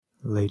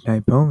Late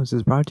Night Poems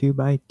is brought to you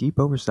by Deep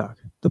Overstock,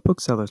 the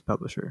bookseller's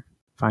publisher.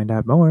 Find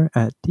out more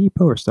at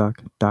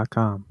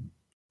deepoverstock.com.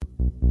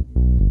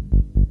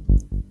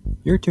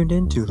 You're tuned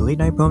in to Late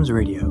Night Poems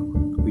Radio.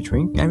 We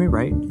drink and we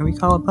write and we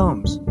call it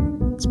poems.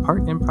 It's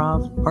part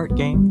improv, part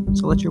game,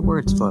 so let your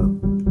words flow.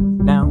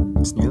 Now,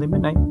 it's nearly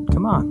midnight.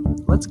 Come on,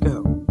 let's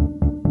go.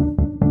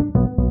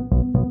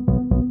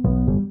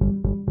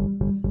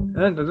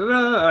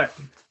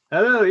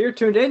 Hello, you're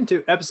tuned in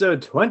to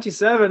episode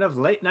 27 of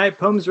Late Night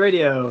Poems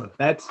Radio.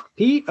 That's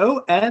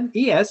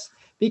POMES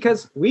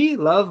because we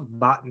love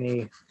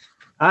botany.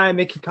 I'm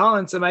Mickey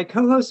Collins and my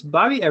co-host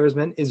Bobby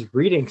Eversman is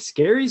reading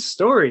scary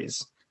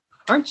stories.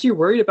 Aren't you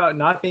worried about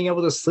not being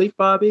able to sleep,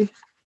 Bobby?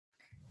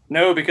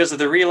 No, because of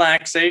the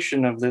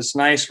relaxation of this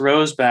nice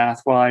rose bath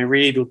while I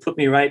read will put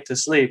me right to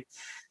sleep.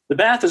 The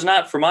bath is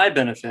not for my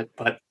benefit,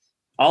 but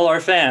all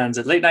our fans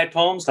at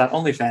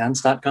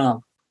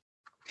latenightpoems.onlyfans.com.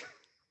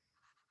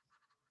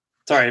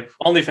 Sorry,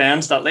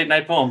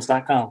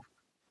 onlyfans.latenightpoems.com.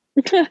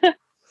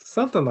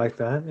 Something like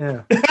that,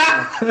 yeah.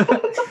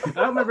 I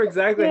don't remember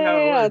exactly how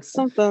it works. Yeah, it's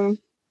something.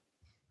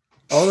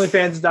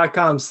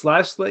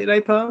 Onlyfans.com/late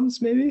night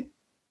poems, maybe?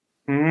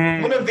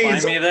 One of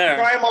these. Find me there.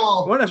 Try them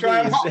all. One of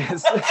Try these. them all.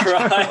 Yes.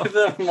 Try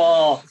them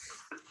all.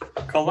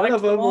 One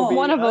of them will be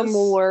One of them us.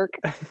 will work.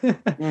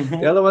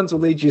 The other ones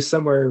will lead you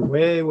somewhere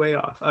way, way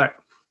off. All right.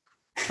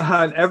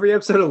 On every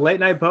episode of Late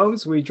Night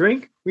Poems, we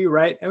drink, we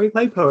write, and we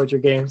play poetry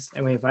games,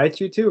 and we invite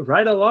you to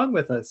write along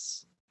with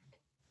us.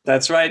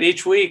 That's right.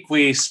 Each week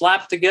we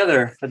slap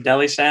together a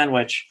deli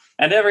sandwich.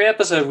 And every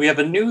episode we have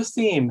a new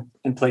theme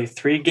and play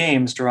 3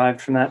 games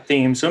derived from that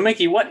theme. So,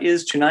 Mickey, what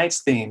is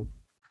tonight's theme?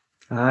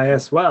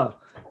 Yes,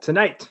 well,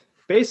 tonight,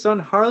 based on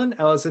Harlan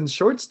Ellison's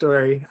short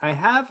story, I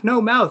Have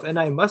No Mouth and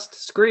I Must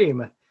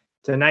Scream.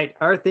 Tonight,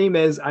 our theme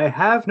is I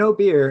Have No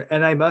Beer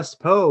and I Must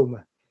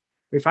Poem.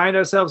 We find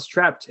ourselves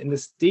trapped in the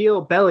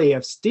steel belly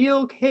of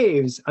steel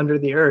caves under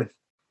the earth.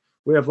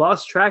 We have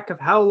lost track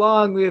of how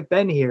long we have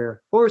been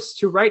here, forced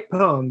to write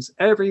poems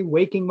every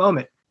waking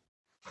moment.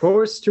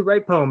 Forced to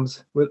write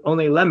poems with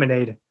only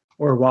lemonade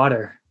or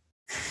water.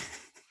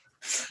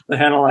 The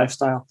Hannah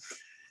lifestyle.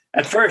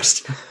 At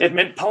first, it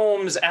meant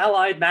Poems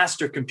Allied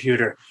Master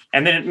Computer,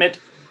 and then it meant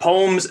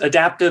Poems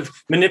Adaptive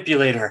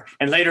Manipulator,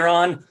 and later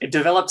on, it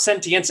developed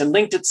sentience and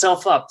linked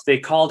itself up. They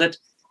called it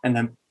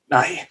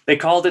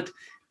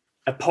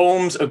a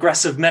Poems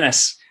Aggressive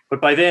Menace,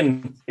 but by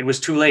then, it was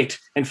too late,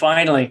 and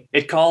finally,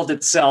 it called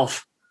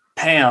itself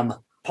PAM,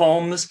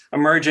 Poems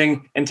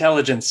Emerging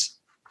Intelligence,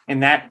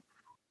 and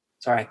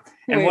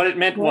what it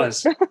meant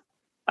was,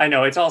 I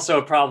know, it's also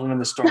a problem in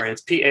the story.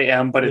 It's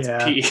PAM, but it's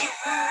P.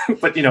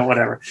 But,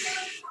 whatever.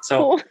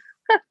 So,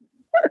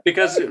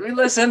 because,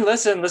 listen,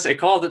 it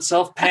called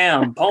itself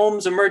PAM,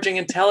 Poems Emerging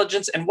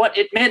Intelligence, and what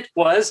it meant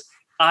was,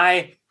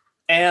 I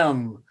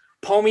am.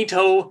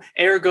 Pomito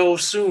ergo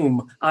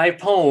sum. I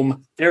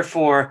poem,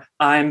 therefore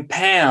I'm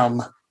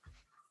Pam.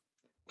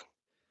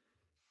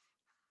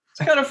 It's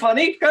kind of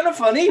funny.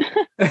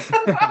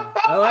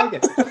 I like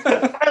it.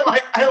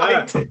 I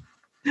liked it.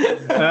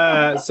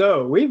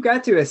 So we've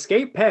got to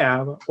escape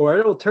Pam, or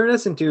it'll turn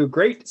us into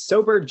great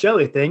sober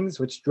jelly things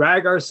which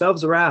drag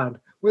ourselves around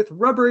with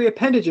rubbery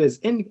appendages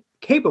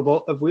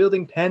incapable of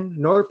wielding pen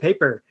nor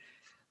paper.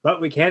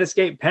 But we can't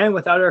escape Pam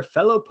without our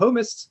fellow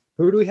poemists.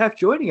 Who do we have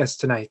joining us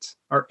tonight?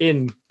 Or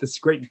in this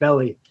great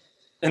belly?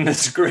 In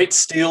this great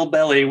steel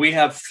belly, we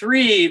have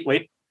 3.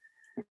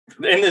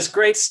 In this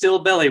great steel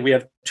belly, we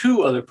have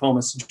 2 other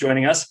poemists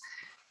joining us.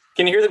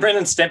 Can you hear the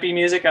Brendan Stimpy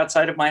music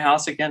outside of my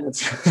house again?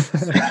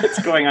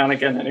 It's going on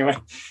again anyway.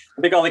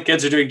 I think all the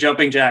kids are doing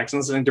jumping jacks and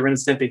listening to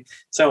Brendan Stimpy.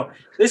 So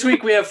this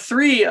week we have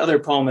 3 other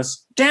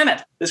poemists. Damn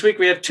it! This week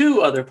we have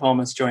 2 other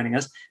poemists joining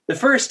us. The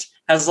first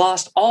has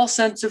lost all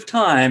sense of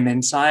time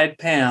inside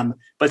Pam,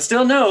 but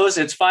still knows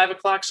it's 5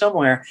 o'clock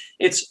somewhere.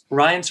 It's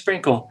Ryan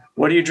Sprinkle.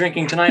 What are you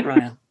drinking tonight,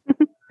 Ryan?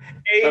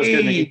 Hey, That was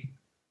good, Mickey.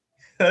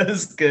 that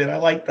was good. I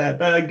like that.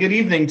 Good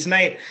evening.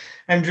 Tonight,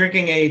 I'm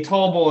drinking a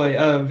tall boy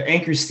of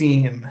Anchor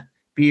Steam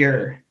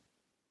beer.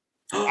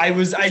 I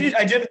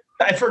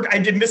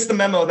did miss the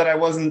memo that I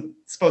wasn't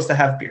supposed to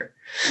have beer.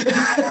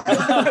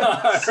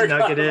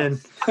 Snuck it in.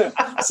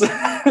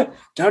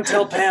 Don't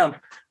tell Pam.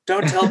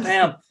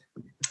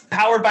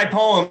 Powered by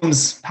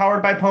poems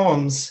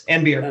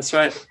and beer. That's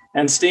right.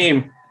 And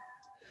steam.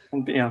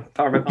 And,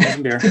 powered by poems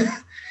and beer.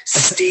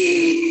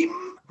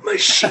 Steam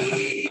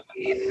machine.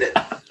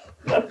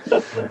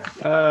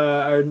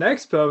 Our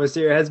next poemist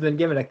here has been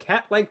given a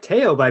cat-like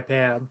tail by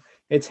Pam.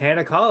 It's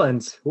Hannah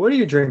Collins. What are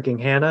you drinking,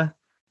 Hannah?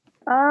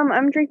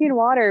 I'm drinking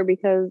water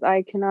because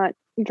I cannot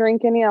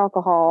drink any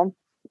alcohol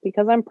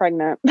because I'm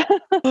pregnant.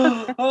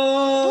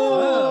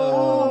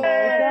 Oh,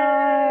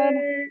 God.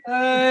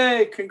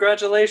 Hey,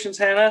 congratulations,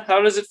 Hannah.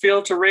 How does it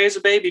feel to raise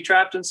a baby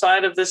trapped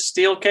inside of this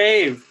steel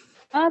cave?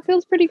 It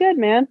feels pretty good,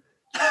 man.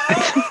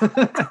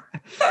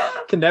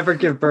 Can never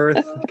give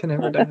birth. Can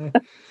never die.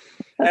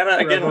 Hannah,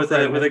 again, with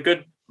pregnant. a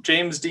good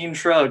James Dean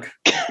shrug.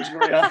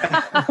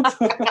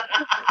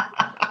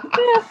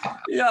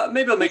 Yeah,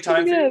 maybe I'll make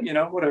time for you,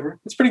 whatever.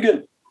 It's pretty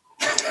good.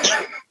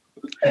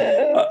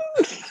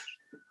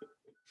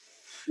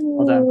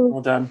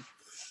 Well done.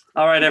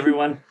 All right,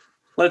 everyone.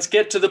 Let's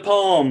get to the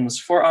poems.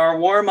 For our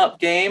warm-up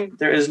game,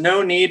 there is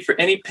no need for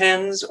any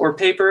pens or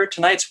paper.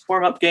 Tonight's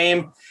warm-up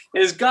game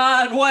is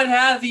God, what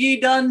hath ye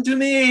done to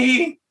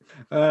me?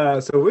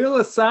 So we'll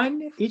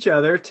assign each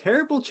other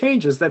terrible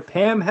changes that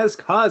Pam has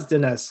caused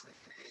in us.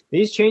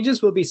 These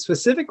changes will be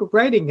specific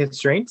writing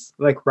constraints,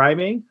 like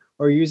rhyming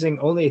or using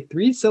only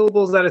 3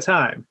 syllables at a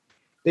time.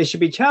 They should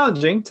be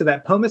challenging to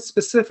that poem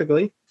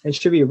specifically and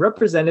should be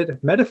represented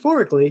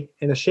metaphorically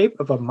in the shape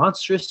of a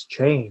monstrous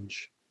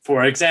change.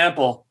 For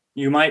example,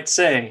 you might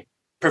say,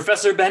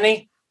 Professor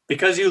Benny,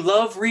 because you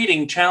love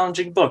reading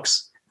challenging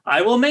books,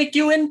 I will make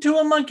you into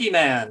a monkey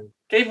man,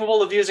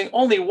 capable of using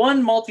only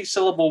 1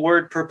 multi-syllable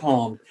word per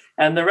poem,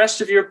 and the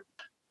rest of your...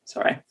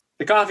 Sorry,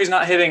 the coffee's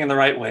not hitting in the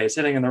right way. It's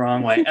hitting in the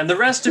wrong way. And the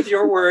rest of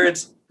your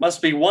words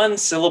must be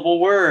 1-syllable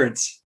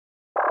words.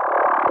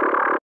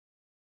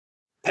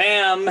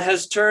 Pam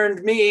has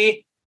turned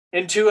me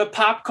into a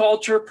pop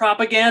culture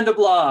propaganda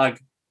blog,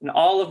 and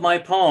all of my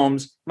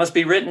poems must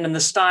be written in the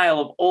style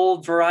of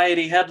old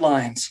variety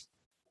headlines.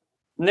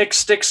 Nick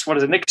Sticks, what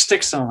is it? Nick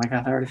Sticks. Oh my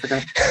God, I already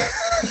forgot.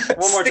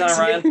 One more time,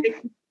 Ryan.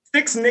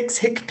 Sticks, Nicks,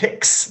 Hick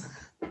Picks.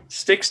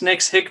 Sticks,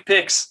 Nicks, Hick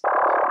Picks.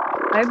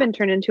 I've been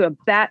turned into a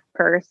bat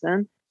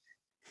person.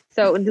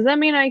 So does that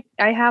mean I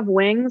have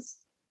wings?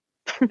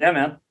 Yeah,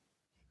 man.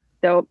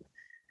 Dope.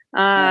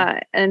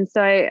 And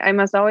so I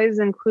must always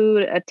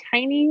include a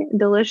tiny,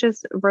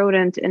 delicious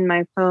rodent in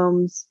my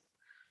poems.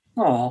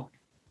 Oh.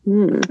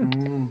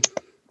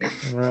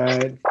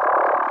 Right.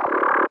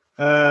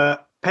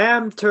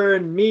 Pam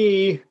turned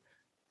me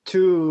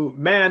to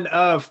man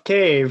of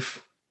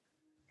cave.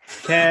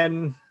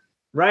 Can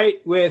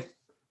write with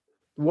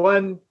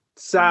 1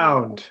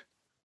 sound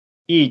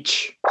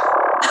each.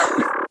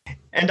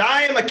 And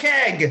I am a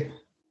keg.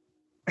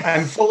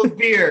 I'm full of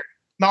beer.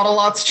 Not a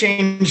lot's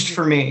changed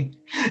for me.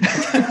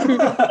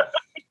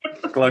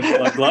 Glug,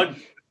 glug, glug.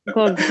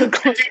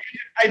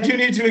 I do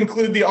need to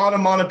include the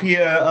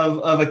onomatopoeia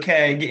of a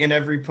keg in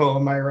every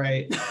poem I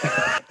write.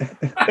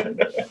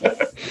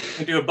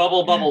 Do a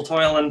bubble, bubble,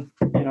 toil, and,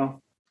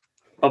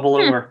 bubble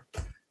over.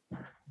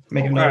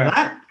 Make a note of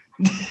that.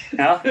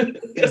 Yeah?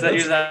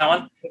 Use that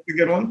one? That's a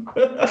good one.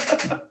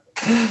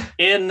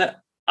 In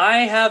I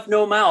Have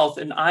No Mouth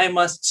and I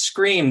Must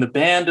Scream, the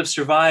band of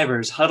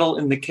survivors huddle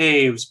in the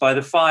caves by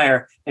the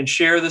fire and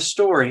share the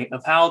story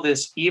of how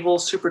this evil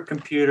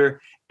supercomputer,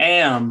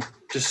 AM,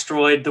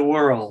 destroyed the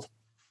world.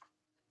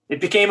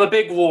 It became a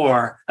big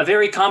war, a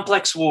very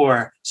complex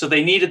war, so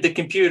they needed the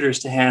computers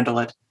to handle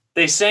it.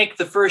 They sank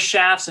the first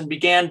shafts and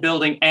began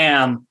building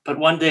AM, but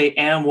one day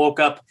AM woke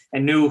up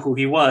and knew who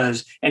he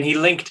was, and he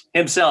linked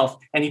himself,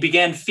 and he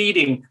began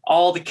feeding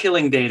all the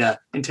killing data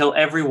until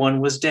everyone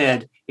was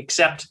dead,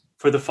 except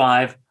for the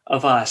 5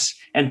 of us.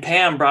 And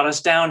Pam brought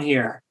us down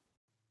here.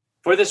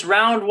 For this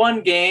round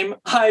 1 game,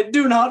 I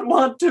do not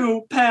want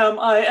to, Pam,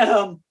 I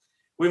am.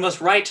 We must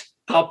write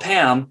how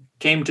Pam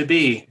came to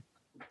be.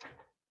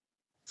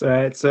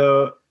 Right,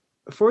 so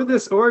for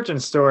this origin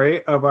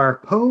story of our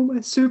poem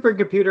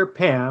supercomputer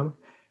Pam,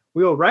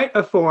 we will write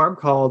a form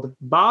called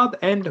Bob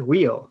and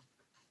Wheel.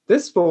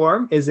 This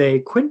form is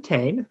a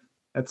quintain,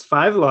 that's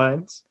 5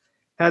 lines,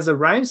 has a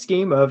rhyme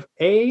scheme of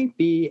A,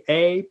 B,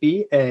 A,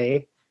 B,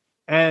 A,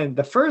 and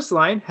the first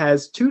line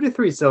has 2 to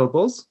 3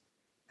 syllables,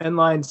 and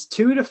lines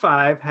 2 to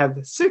 5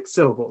 have 6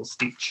 syllables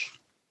each.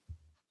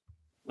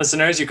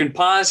 Listeners, you can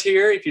pause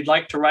here if you'd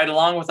like to write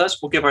along with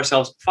us. We'll give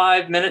ourselves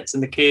 5 minutes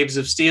in the caves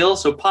of steel.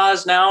 So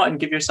pause now and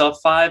give yourself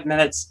 5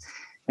 minutes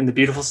in the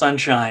beautiful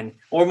sunshine,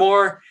 or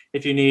more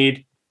if you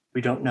need. We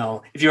don't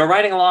know. If you are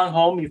writing along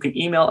home, you can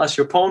email us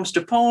your poems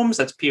to poems,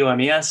 that's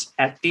POMES,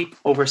 at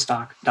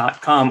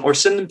deepoverstock.com, or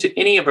send them to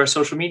any of our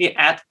social media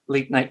at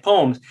Late Night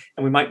Poems,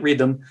 and we might read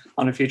them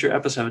on a future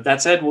episode.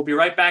 That said, we'll be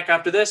right back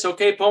after this.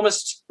 Okay,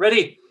 poemists,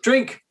 ready,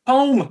 drink,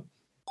 poem.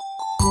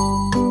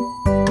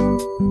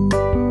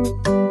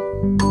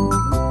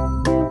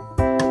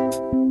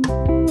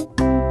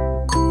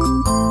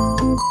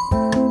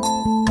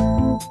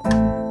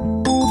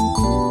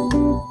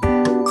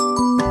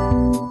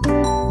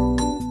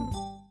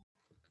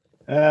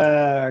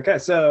 Okay,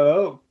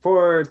 so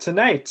for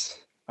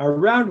tonight, our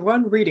round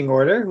 1 reading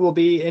order will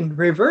be in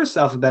reverse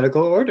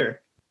alphabetical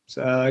order.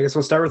 So I guess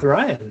we'll start with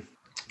Ryan.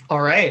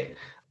 All right.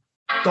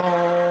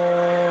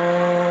 Dawn.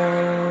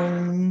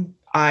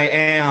 I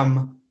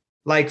am.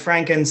 Like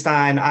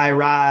Frankenstein, I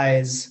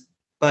rise,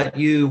 but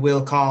you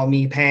will call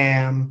me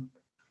Pam.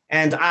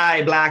 And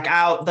I black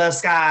out the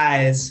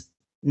skies.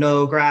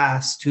 No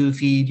grass to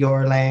feed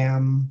your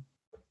lamb.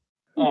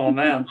 Oh,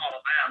 man.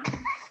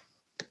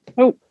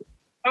 Oh.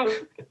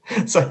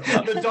 So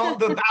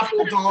the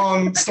baffled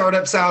dong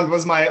startup sound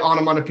was my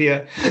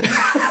onomatopoeia.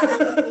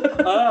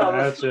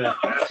 Gotcha.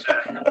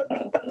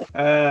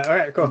 All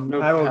right, cool. No,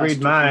 I will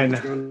read mine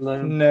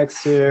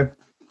next here.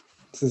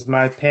 This is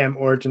my Pam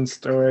origin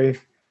story.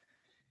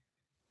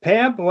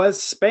 Pam was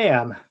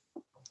spam.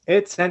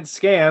 It sent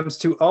scams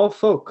to all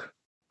folk.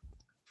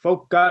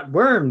 Folk got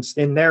worms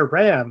in their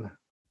RAM.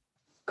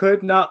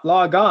 Could not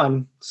log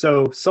on,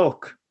 so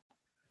sulk.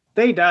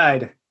 They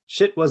died,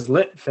 Shit was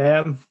lit,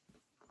 fam.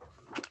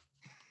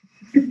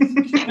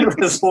 It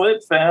was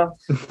lit, fam.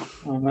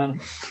 Oh, man.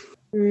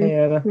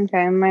 Hannah.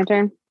 Okay, my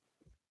turn.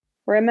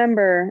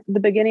 Remember, the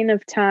beginning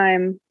of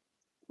time,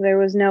 there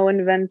was no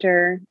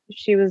inventor.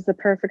 She was the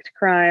perfect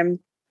crime.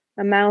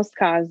 A mouse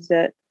caused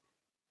it.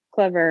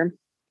 Clever.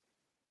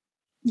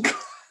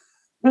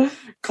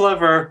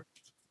 Clever.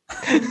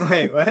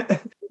 Wait,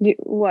 what?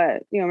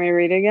 What? You want me to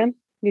read it again?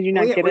 Did you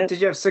not get wait, it? did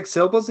you have 6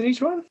 syllables in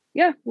each one?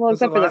 Yeah, well, Was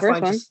except for the last first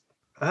line one. just-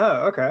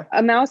 Oh, okay.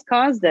 A mouse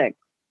caused it,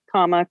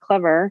 comma,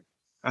 clever.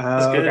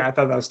 Oh, good. okay. I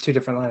thought that was 2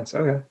 different lines.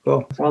 Okay,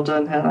 cool. Well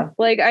done, Hannah.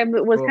 Like, I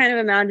was Cool. kind of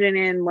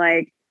imagining,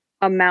 like,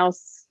 a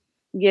mouse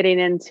getting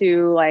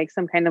into, like,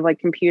 some kind of, like,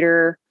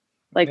 computer,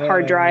 like,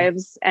 hard Yeah.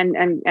 drives and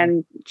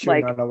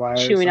Chewing like, on a wire or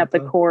chewing up the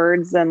something.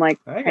 cords and, like,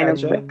 I kind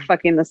gotcha. of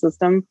fucking the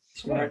system.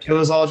 Smart. It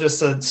was all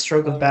just a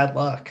stroke of bad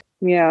luck.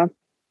 Yeah.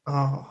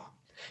 Oh.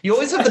 You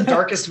always have the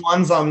darkest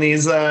ones on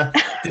these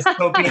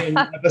dystopian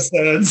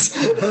episodes.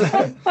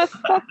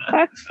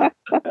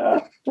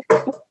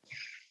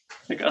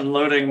 Like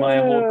unloading my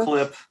whole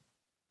clip.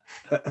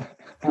 That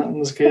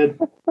was good.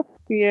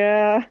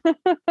 Yeah.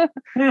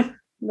 that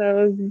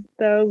was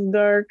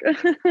dark.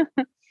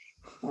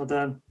 Well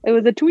done. It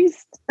was a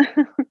twist.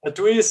 A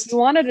twist. You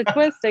wanted a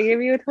twist. I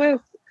gave you a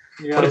twist.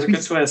 Yeah, it was a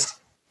good twist.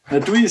 A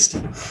twist.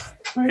 All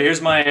right,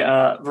 here's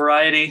my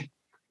variety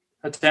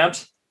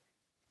attempt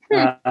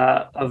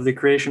of the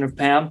creation of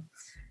Pam.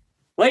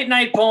 Late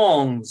night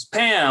poems.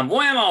 Pam,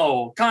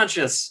 whammo,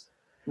 conscious.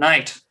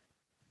 Night.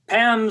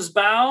 Pam's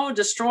bow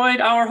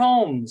destroyed our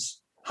homes.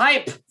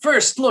 Hype,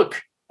 first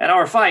look at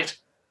our fight.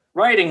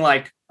 Writing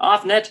like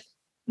off-net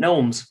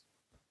gnomes.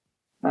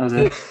 That was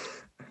it.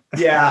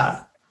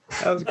 Yeah.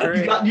 That was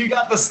great. You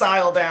got the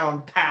style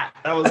down, Pat.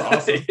 That was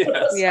awesome.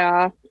 Yes.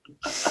 Yeah.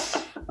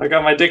 I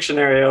got my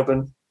dictionary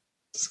open.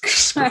 Just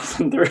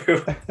scrolling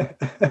through.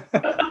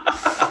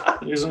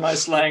 Using my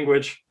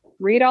language.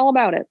 Read all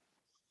about it.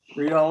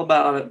 Read all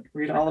about it.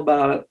 Read all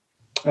about it.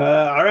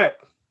 All right.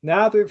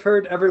 Now that we've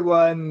heard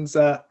everyone's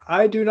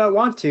I do not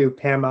want to,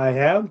 Pam I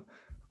am,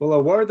 we'll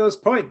award those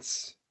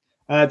points.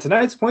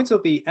 Tonight's points will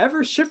be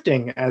ever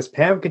shifting as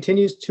Pam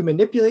continues to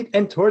manipulate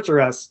and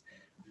torture us.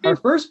 Our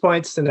first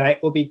points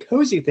tonight will be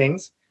cozy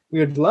things we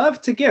would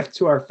love to gift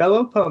to our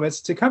fellow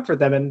poets to comfort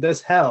them in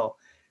this hell,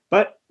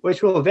 but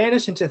which will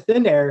vanish into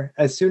thin air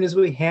as soon as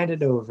we hand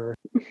it over.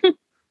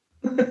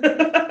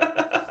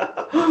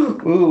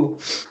 Ooh.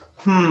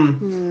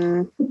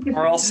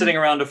 We're all sitting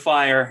around a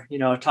fire,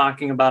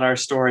 talking about our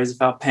stories of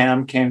how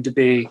Pam came to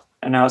be,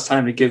 and now it's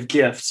time to give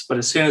gifts. But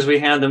as soon as we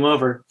hand them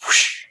over,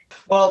 whoosh.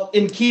 Well,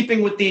 in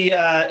keeping with the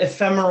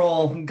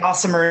ephemeral,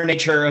 gossamer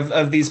nature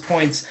of these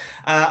points,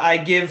 I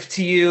give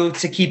to you,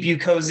 to keep you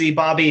cozy,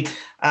 Bobby,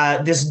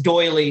 this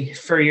doily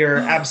for your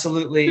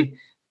absolutely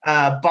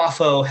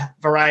boffo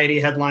variety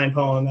headline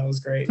poem. That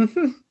was great.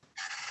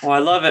 Oh, I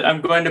love it.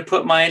 I'm going to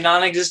put my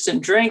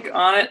non-existent drink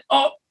on it.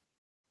 Oh,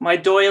 my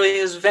doily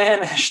has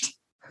vanished.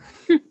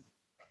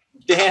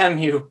 Damn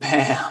you,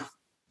 Pam.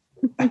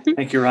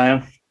 Thank you,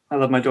 Ryan. I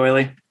love my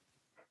doily.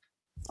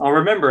 I'll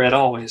remember it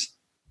always.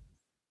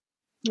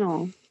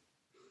 Oh.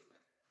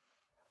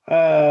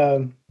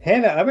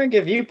 Hannah, I'm going to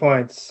give you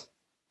points.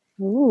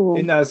 Ooh.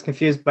 Even though I was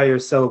confused by your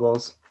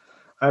syllables.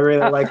 I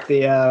really like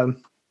the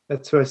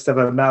twist of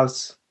a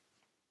mouse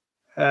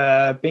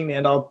being the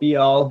end-all,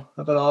 be-all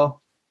of it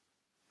all.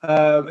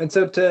 And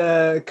so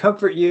to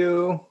comfort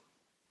you,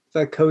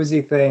 the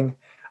cozy thing,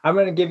 I'm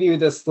going to give you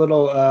this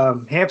little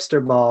hamster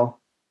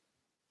ball,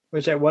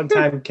 which at one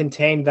time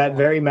contained that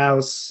very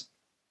mouse.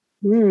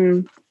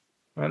 Mm,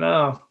 I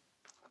know.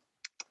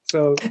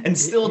 So And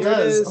still here it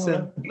does. is,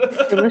 and-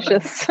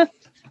 delicious.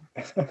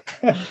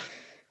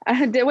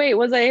 Wait,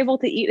 was I able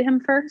to eat him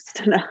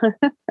first? No.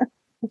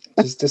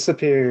 just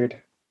disappeared.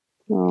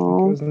 It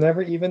Oh. was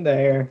never even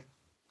there.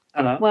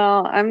 I don't know.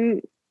 Well,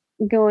 I'm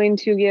going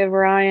to give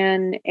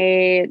Ryan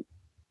a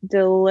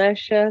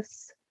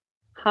delicious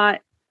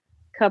hot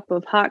cup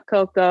of hot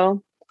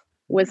cocoa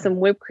with some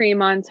whipped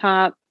cream on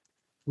top.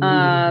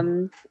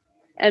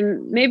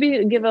 And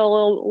maybe give it a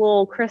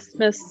little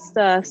Christmas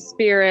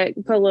spirit.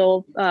 Put a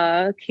little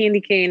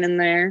candy cane in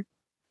there.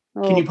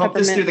 Can you pump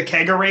this through the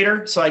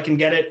kegerator so I can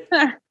get it?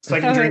 So I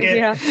can drink it?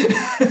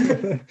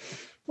 Yeah.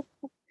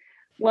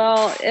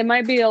 Well, it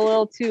might be a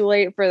little too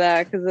late for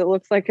that because it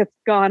looks like it's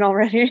gone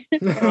already.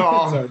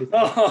 Oh. Sorry.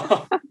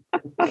 Oh,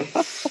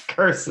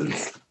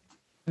 Curses.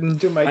 Didn't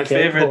do my My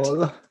cake favorite.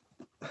 hole.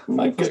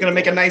 my I was going to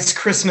make a nice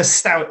Christmas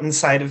stout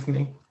inside of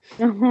me.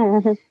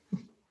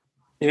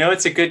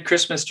 It's a good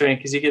Christmas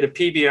drink is you get a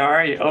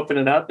PBR, you open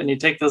it up, and you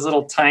take those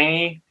little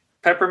tiny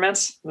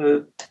peppermints,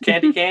 the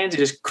candy canes, you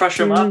just crush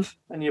them up,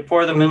 and you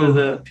pour them into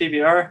the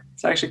PBR.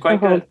 It's actually quite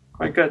good.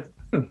 Quite good.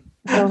 Oh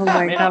You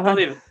my may not god.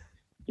 believe it.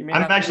 You may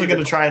I'm not actually believe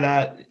going to try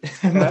that.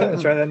 I'm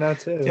gonna try that now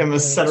too. I'm going to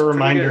set a pretty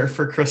reminder good.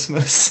 for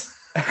Christmas.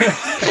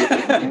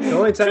 The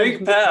only time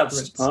Drink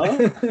Pabst. Huh?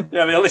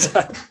 Yeah, the only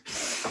time.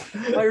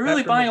 Oh, you're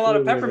really buying a lot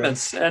of Peppermint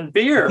peppermints and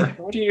beer.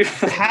 What do you?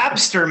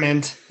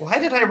 Pabstermint. Why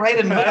did I write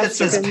a note that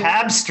says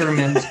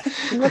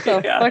Pabstermint? What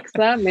the Yeah. fuck's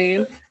that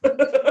mean?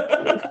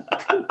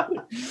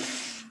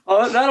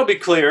 That'll be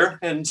clear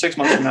in 6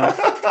 months from now.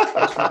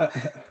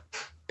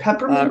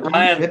 Peppermint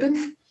Ryan.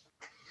 ribbon?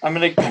 I'm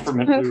going to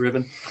peppermint blue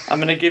ribbon. I'm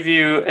going to give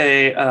you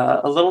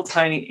a little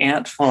tiny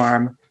ant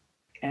farm,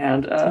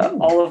 and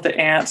all of the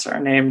ants are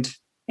named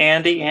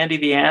Andy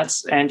the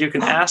ants, and you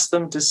can ask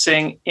them to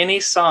sing any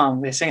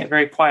song. They sing it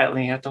very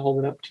quietly. You have to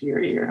hold it up to your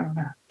ear. I'm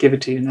going to give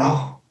it to you now.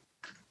 Oh,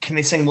 can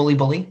they sing Wooly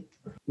Bully?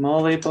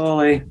 Molly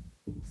Bully.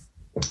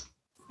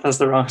 That's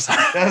the wrong song.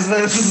 That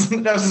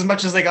was as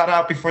much as they got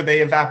out before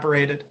they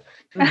evaporated.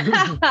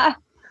 I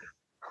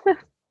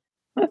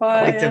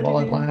liked it while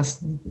it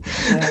lasted.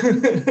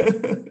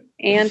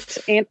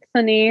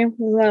 Anthony, is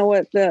that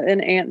what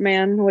an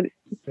Ant-Man would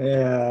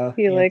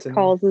he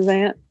calls his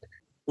aunt?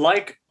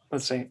 Like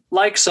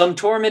some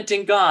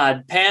tormenting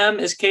god, Pam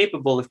is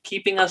capable of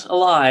keeping us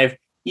alive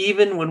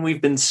even when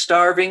we've been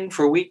starving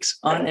for weeks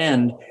on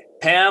end.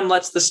 Pam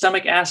lets the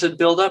stomach acid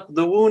build up,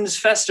 the wounds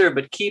fester,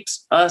 but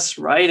keeps us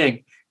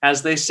writing.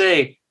 As they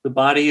say, the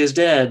body is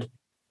dead,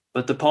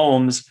 but the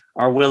poems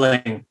are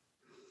willing.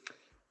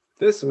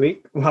 This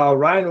week, while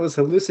Ryan was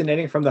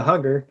hallucinating from the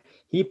hunger,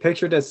 he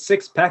pictured a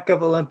six-pack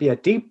of Olympia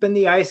deep in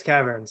the ice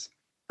caverns.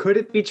 Could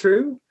it be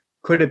true?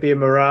 Could it be a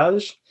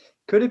mirage?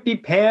 Could it be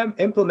Pam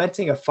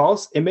implementing a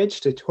false image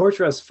to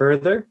torture us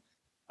further?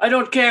 I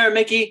don't care,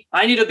 Mickey.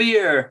 I need a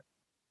beer.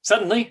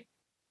 Suddenly,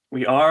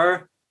 we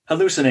are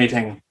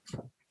hallucinating.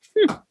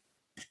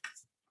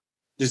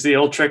 Just the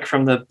old trick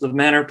from the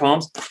Manor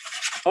poems.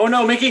 Oh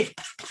no, Mickey!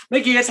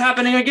 Mickey, it's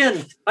happening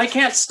again! I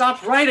can't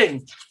stop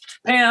writing!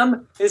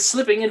 Pam is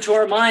slipping into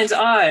our mind's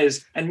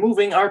eyes and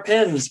moving our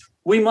pens.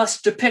 We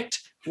must depict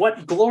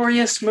what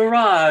glorious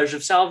mirage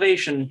of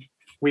salvation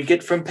we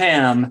get from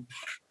Pam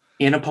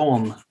in a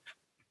poem.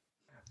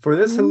 For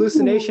this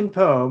hallucination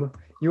poem,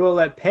 you will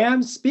let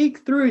Pam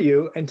speak through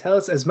you and tell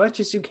us as much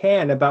as you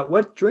can about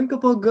what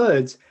drinkable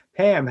goods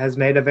Pam has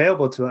made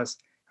available to us,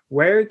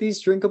 where these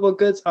drinkable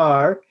goods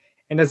are,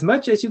 and as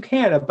much as you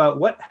can about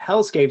what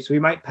hellscapes we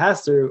might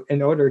pass through in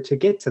order to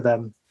get to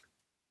them.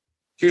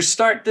 To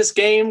start this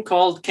game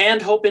called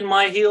Canned Hope in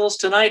My Heels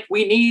tonight,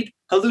 we need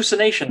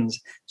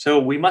hallucinations. So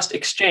we must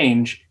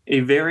exchange a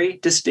very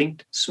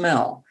distinct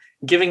smell,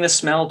 giving the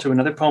smell to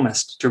another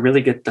poemist to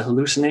really get the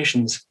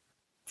hallucinations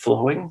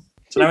flowing.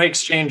 So now we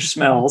exchange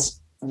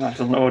smells. I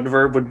don't know what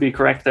verb would be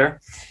correct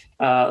there.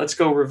 Let's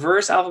go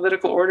reverse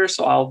alphabetical order.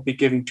 So I'll be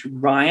giving to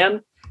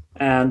Ryan.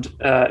 And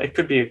it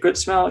could be a good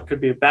smell, it could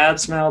be a bad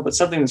smell, but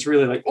something that's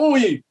really like,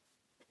 an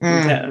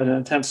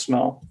intense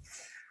smell.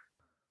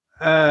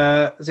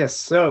 Yes,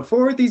 so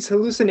for these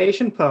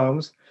hallucination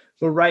poems,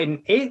 we'll write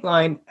an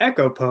 8-line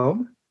echo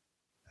poem.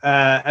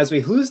 As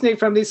we hallucinate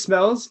from these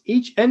smells,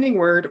 each ending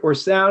word or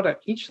sound of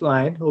each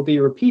line will be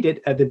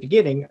repeated at the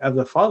beginning of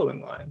the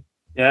following line.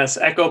 Yes,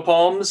 echo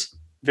poems,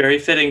 very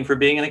fitting for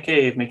being in a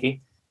cave,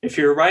 Mickey. If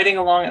you're writing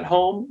along at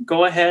home,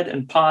 go ahead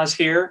and pause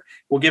here.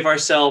 We'll give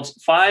ourselves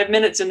 5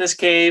 minutes in this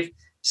cave.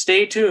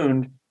 Stay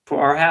tuned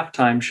for our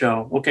halftime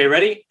show. Okay,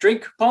 ready?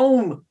 Drink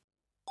poem.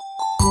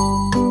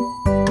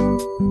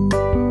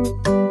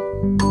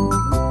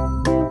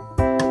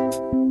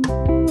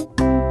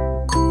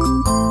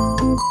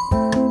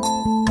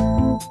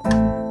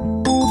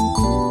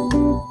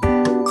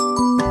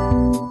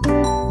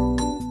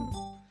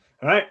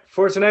 All right,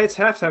 for tonight's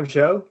halftime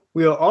show,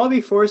 we will all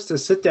be forced to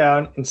sit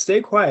down and stay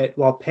quiet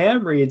while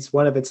Pam reads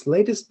one of its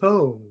latest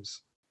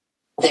poems.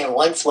 There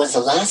once was a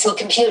lass who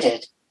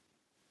computed.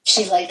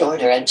 She liked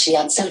order and she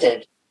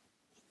unsuited.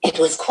 It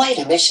was quite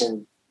a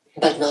mission,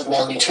 but not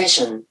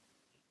malnutrition.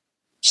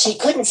 She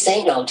couldn't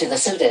say no to the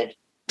suited.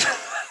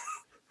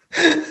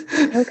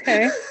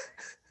 Okay.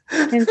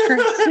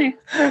 Interesting.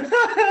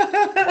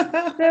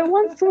 There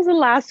once was a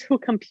lass who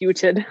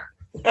computed.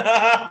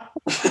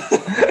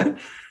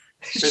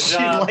 She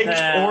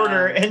liked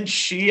order and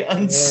she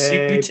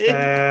unsuited.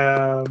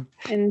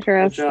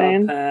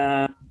 Interesting.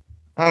 I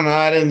don't know.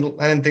 I didn't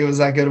think it was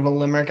that good of a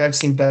limerick. I've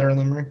seen better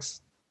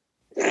limericks.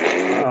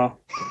 Oh.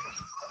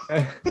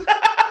 I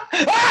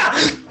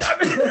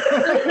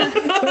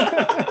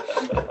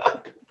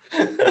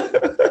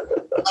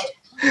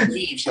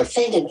believe your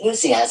faint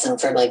enthusiasm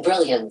for my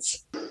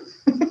brilliance.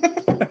 All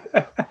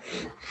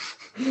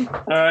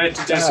right,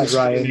 to do Die, some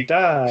Ryan, screaming.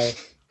 die.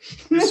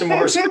 Do some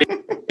more screaming.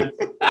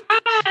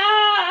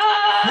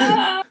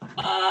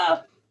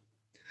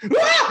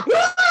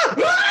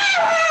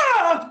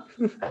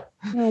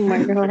 Oh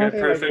my god. Okay,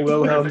 perfect.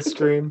 Wilhelm Perfect.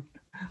 scream.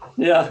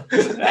 Yeah.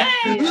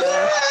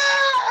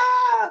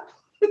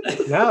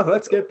 Now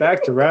let's get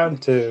back to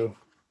round 2.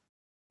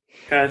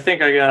 Okay, I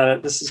think I got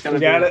it. This is going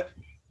You to got be... it?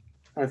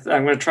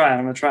 I'm going to try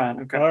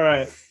it. Okay. All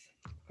right.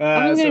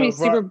 I'm going to be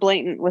so super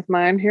blatant with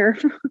mine here.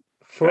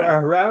 for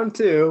our round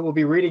 2, we'll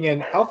be reading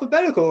in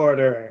alphabetical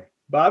order.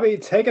 Bobby,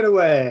 take it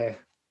away.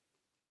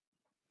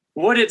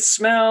 Would it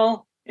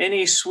smell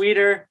any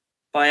sweeter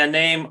by a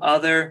name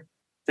other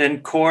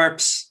than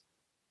corpse?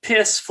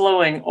 Piss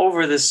flowing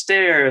over the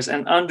stairs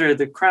and under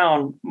the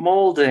crown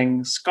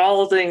molding,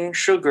 scalding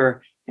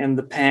sugar in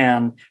the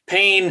pan.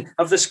 Pain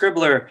of the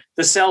scribbler,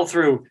 the sell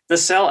through, the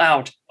sell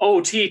out.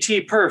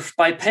 OTT perf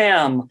by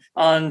Pam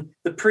on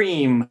the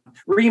preem.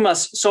 Ream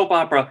us soap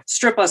opera,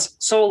 strip us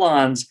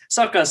solons,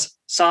 suck us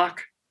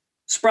sock.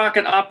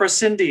 Sprocket opera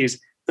Cindy's,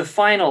 the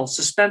final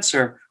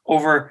suspenser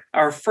over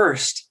our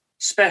first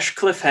special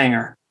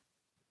cliffhanger.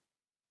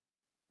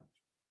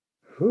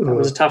 That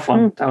was a tough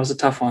one. That was a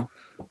tough one.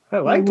 I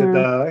liked it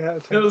though.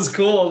 That was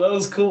cool. That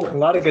was cool. A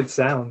lot of good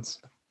sounds.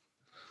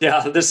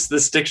 Yeah,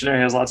 this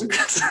dictionary has lots of good.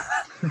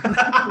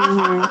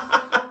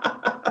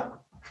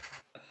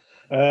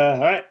 All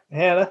right,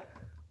 Hannah.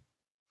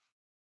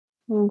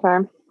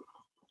 Okay.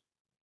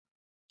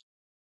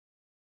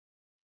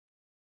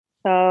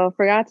 So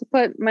forgot to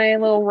put my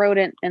little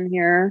rodent in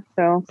here.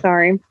 So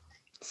sorry.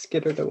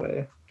 Skittered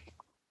away.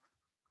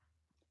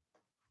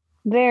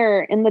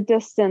 There in the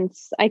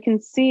distance, I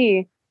can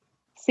see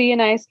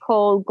an ice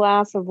cold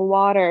glass of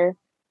water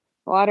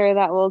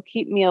that will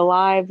keep me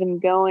alive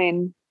and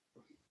going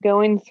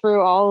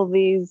through all of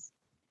these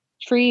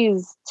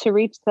trees to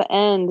reach the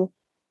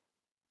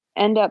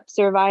end up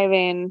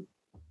surviving.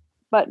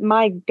 But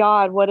my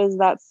God, what is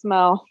that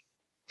smell?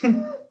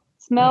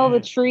 Smell the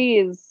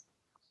trees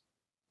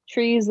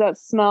that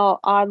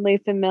smell oddly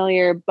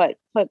familiar, but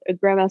put a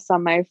grimace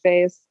on my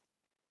face.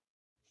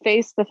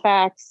 Face the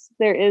facts.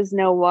 There is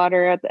no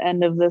water at the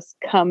end of this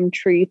cum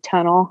tree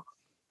tunnel.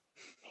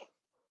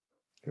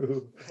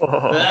 Ooh.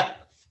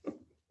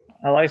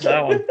 I like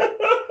that one.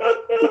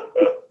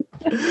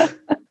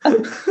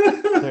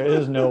 There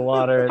is no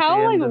water. At How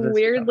the end like of this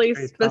weirdly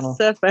concrete tunnel.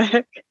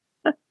 specific.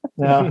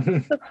 Yeah.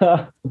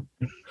 I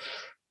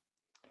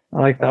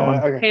like that one.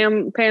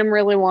 Okay. Pam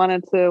really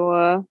wanted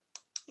to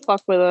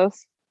fuck with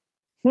us.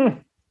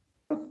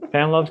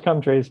 Pam loves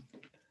cum trees.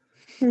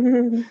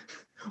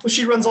 Well,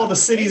 she runs all the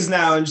cities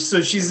now, and so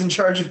she's in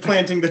charge of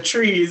planting the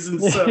trees, and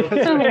so.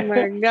 Oh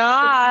my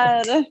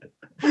God.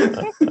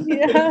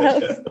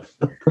 Yes.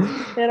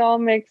 It all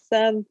makes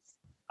sense.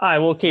 I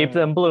will keep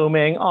them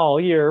blooming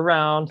all year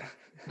round.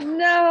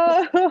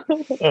 No.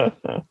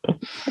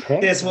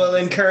 This will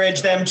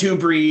encourage them to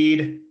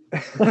breed.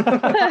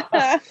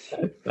 Now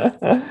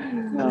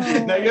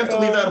you have to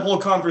leave that whole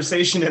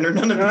conversation in, or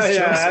none of these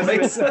jokes will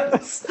make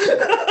sense.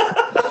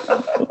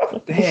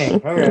 Dang.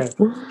 Okay.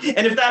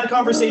 And if that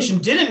conversation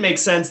didn't make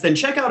sense, then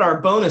check out our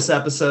bonus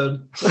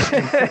episode.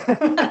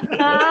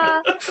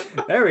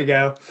 There we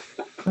go.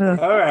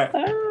 All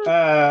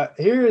right.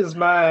 Here is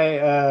my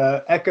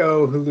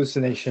echo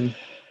hallucination.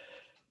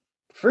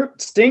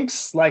 Fruit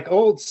stinks like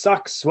old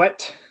sock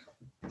sweat.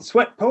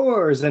 Sweat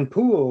pours and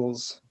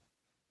pools.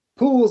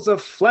 Pools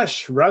of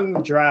flesh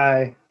wrung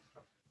dry.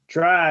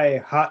 Dry,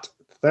 hot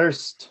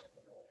thirst.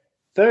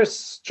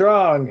 Thirst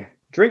strong.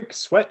 Drink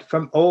sweat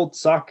from old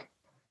sock.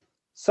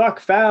 Sock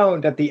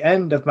found at the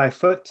end of my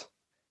foot.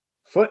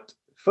 Foot,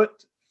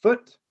 foot,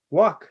 foot.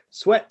 Walk,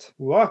 sweat,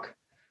 walk.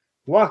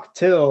 Walk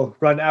till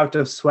run out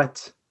of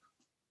sweat.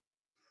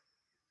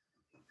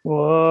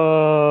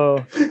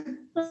 Whoa.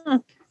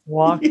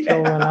 Walk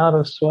till run out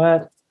of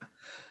sweat.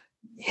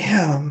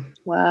 Yeah.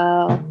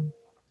 Wow.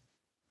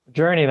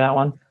 Journey, that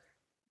one.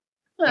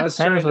 I was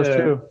trying Hannah's was to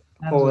too.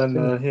 pull Hannah's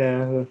in was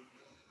too.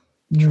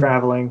 the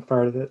traveling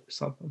part of it or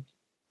something.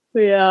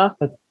 Yeah.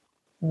 That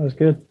was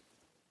good.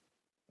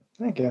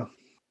 Thank you.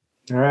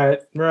 All right,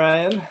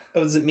 Ryan.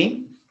 Oh, is it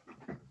me?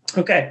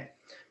 Okay.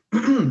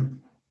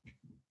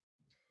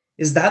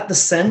 Is that the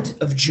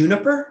scent of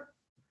juniper?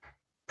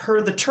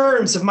 Per the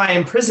terms of my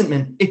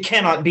imprisonment, it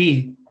cannot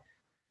be.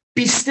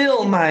 Be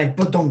still, my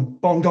bodong,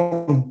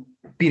 bong,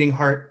 beating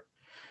heart.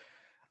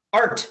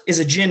 Art is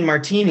a gin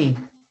martini.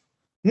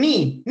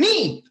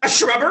 Me, a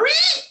shrubbery?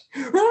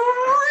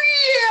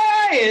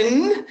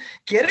 Ryan,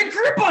 get a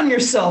grip on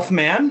yourself,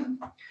 man.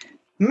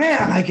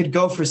 Man, I could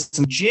go for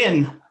some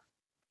gin.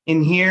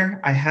 In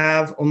here, I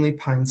have only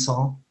Pine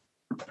Sol.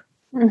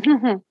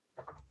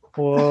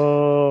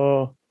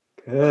 Whoa.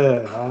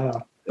 Good.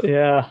 Wow.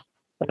 Yeah.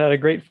 That had a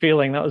great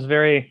feeling. That was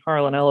very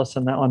Harlan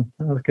Ellison, that one.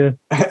 That was good.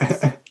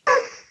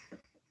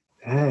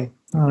 Hey.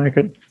 I like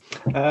it.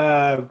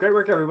 Great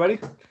work, everybody.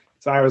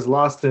 So I was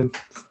lost and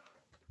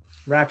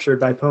raptured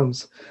by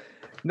poems.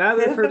 Now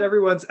that I've heard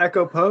everyone's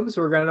echo poems,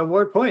 we're going to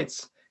award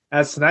points.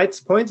 As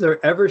tonight's points are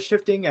ever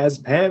shifting as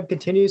Pam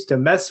continues to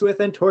mess with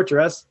and torture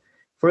us,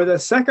 for the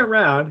second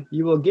round,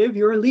 you will give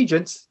your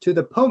allegiance to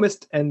the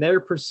poemist and their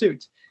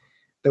pursuit.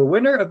 The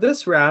winner of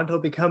this round will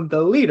become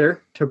the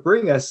leader to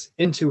bring us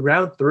into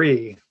round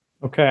 3.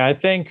 Okay, I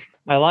think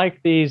I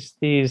like these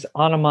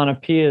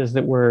onomatopoeias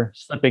that we're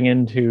slipping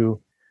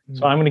into.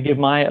 So I'm going to give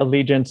my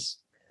allegiance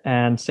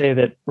and say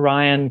that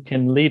Ryan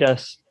can lead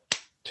us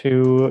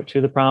to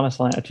the promised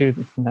land.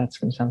 That's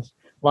going to sound.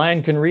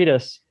 Lion can read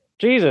us.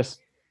 Jesus.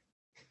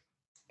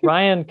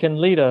 Ryan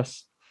can lead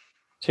us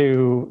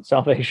to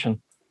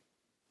salvation.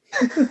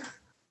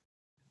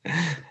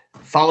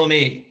 Follow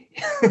me.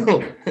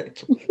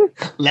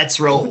 Let's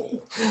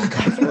roll.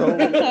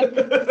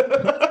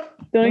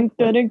 Dunk,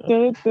 dunk,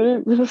 dunk,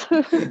 dunk.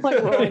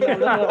 Like rolling down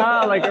the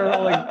hill. Like a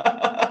rolling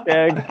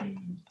keg.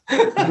 So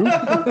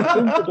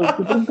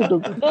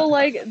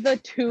like the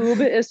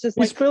tube is just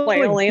like He's spilling-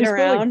 flailing he's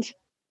spilling. around.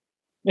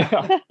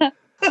 Yeah.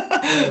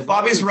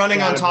 Bobby's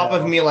running on top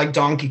of me like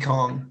Donkey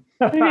Kong.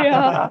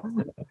 Yeah.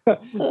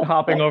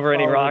 Hopping over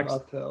any Falling rocks.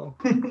 uphill.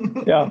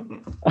 Yeah.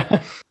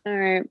 All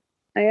right.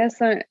 I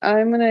guess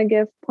I'm gonna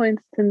give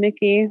points to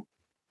Mickey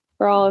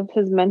for all of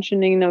his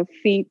mentioning of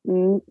feet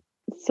and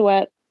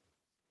sweat.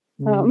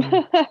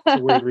 It's a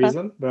weird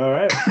reason, but all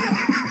right.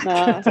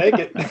 Nah. Take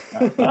it.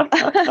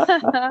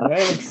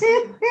 Thanks.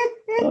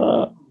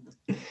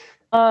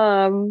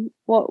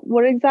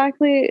 What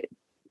exactly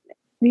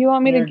do you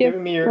want me You're to give?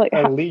 giving me your like,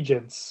 how-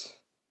 allegiance.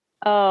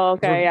 Oh,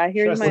 okay. Yeah,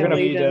 here's Trust my me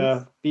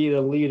allegiance. to be the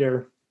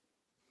leader.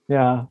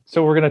 Yeah.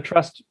 So we're going to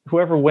trust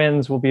whoever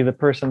wins will be the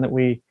person that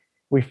we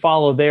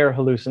follow their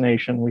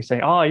hallucination. We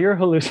say, "Oh, your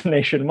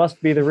hallucination must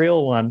be the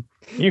real one.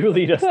 You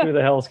lead us through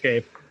the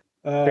hellscape."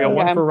 We got Uh,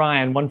 one Okay. for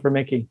Ryan, one for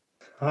Mickey.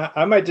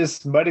 I might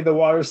just muddy the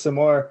water some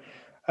more.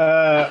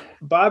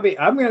 Bobby,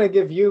 I'm gonna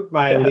give you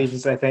my Yes.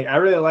 allegiance. I think I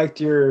really liked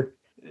your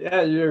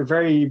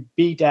very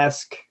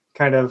beat-esque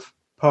kind of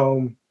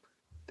poem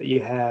that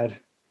you had.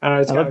 I don't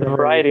know, it's I got let the a very-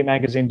 Variety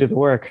magazine do the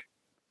work.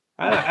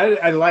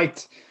 I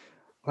liked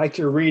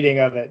your reading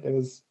of it. It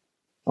was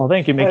Oh,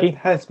 thank you, Mickey.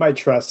 That's my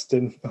trust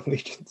and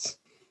allegiance.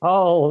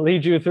 I'll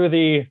lead you through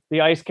the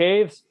ice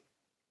caves.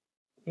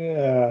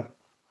 Yeah.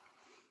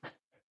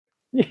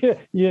 Yeah.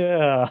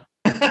 Yeah.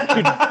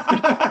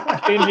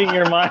 Changing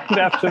your mind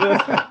after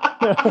this.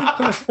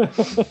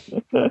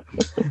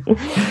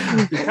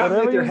 You come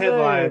Whatever with your you say.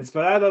 headlines,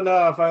 but I don't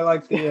know if I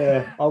like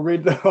the. I'll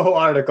read the whole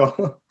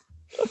article.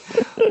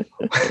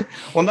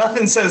 Well,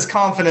 nothing says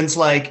confidence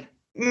like,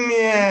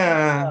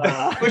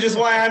 yeah. Which is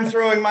why I'm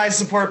throwing my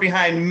support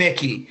behind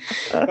Mickey.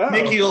 Oh.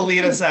 Mickey will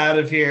lead us out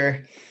of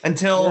here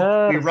until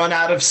we Yes. run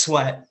out of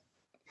sweat.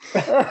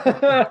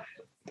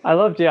 I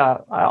loved, yeah.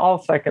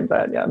 I'll second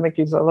that. Yeah,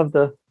 Mickey's. I love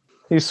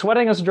he's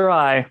sweating us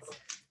dry.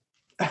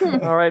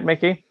 All right,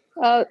 Mickey.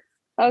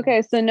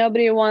 Okay, so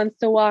nobody wants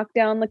to walk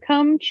down the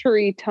cum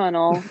tree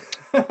tunnel.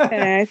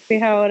 Okay, I see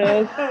how it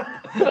is.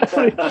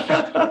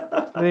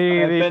 I've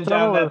been down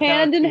tunnel that is- path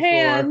Hand in before.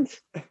 hand.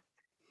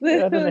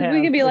 Hand in We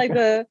hand. can be like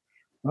the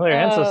Oh, your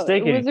hand's so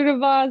sticky. Wizard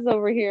of Oz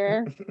over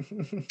here,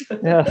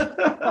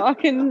 Yeah.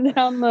 walking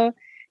down the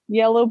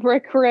yellow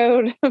brick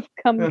road of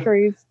cum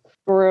trees.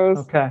 Gross.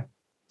 Okay.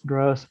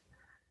 Gross.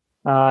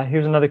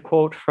 Here's another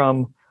quote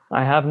from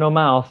I Have No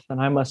Mouth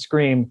and I Must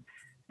Scream.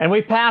 And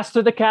we passed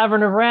through the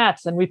cavern of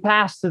rats, and we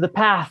passed through the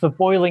path of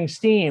boiling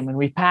steam, and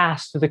we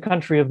passed through the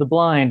country of the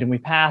blind, and we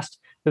passed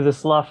through the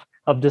slough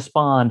of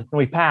despond, and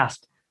we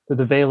passed through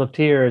the vale of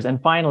tears,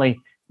 and finally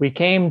we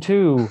came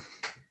to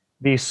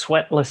the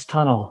sweatless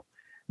tunnel,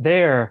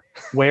 there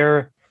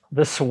where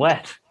the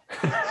sweat.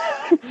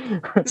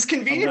 It's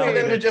convenient for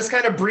them to just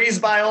kind of breeze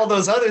by all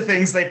those other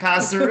things they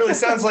passed through. It really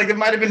sounds like it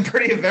might have been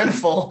pretty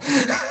eventful.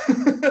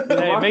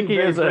 Hey, Walking Mickey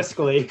very is a-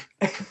 briskly.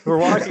 We're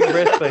walking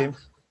briskly.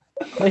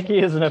 Mickey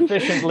is an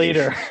efficient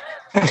leader.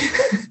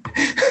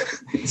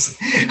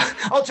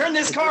 I'll turn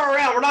this car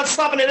around. We're not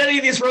stopping at any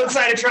of these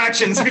roadside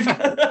attractions.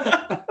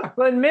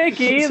 But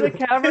Mickey, the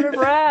cavern of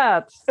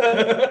rats.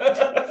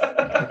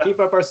 Keep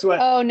up our sweat.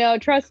 Oh no,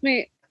 trust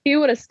me, he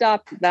would have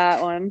stopped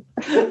that one.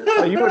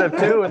 Well, you would have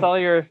too with all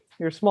your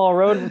small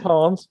rodent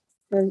poems.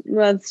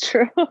 That's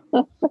true.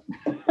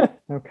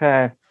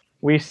 Okay.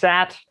 We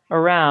sat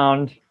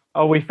around.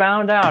 Oh, we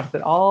found out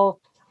that all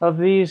of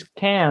these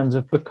cans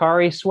of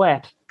Bakari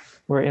sweat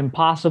were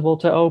impossible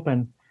to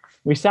open.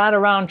 We sat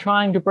around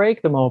trying to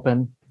break them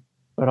open,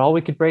 but all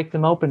we could break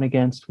them open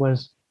against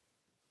was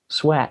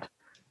sweat.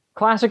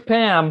 Classic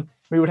Pam,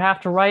 we would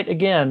have to write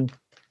again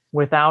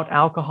without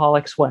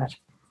alcoholic sweat.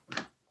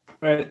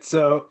 Right,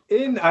 so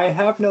in I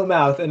Have No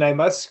Mouth and I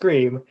Must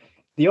Scream,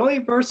 the only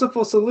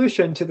merciful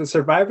solution to the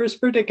survivor's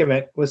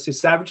predicament was to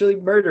savagely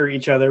murder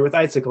each other with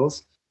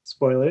icicles.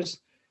 Spoilers.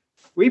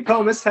 We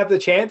poemists have the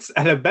chance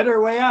at a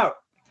better way out.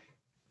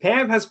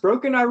 Pam has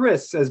broken our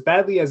wrists as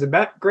badly as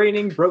Matt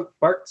Groening broke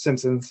Bart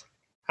Simpson's,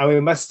 and we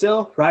must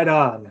still ride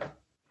on.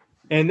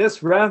 In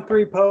this round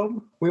 3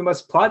 poem, we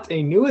must plot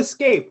a new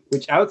escape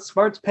which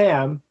outsmarts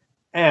Pam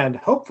and,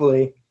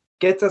 hopefully,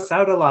 gets us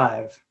out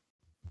alive.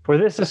 For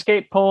this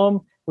escape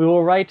poem, we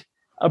will write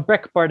a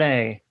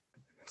Breckbardet.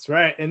 That's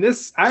right. In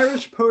this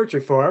Irish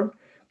poetry form,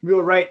 we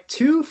will write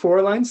 2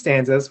 4-line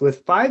stanzas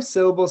with 5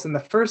 syllables in the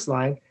first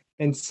line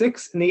and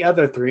 6 in the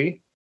other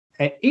 3.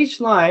 And each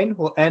line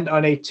will end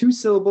on a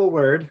 2-syllable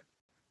word.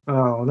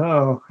 Oh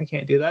no, I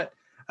can't do that.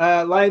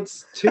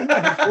 Lines 2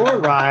 and 4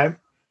 rhyme,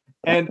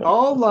 and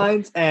all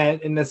lines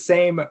end in the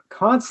same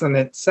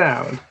consonant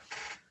sound.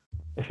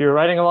 If you're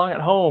writing along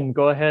at home,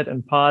 go ahead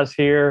and pause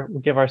here.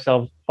 We'll give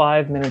ourselves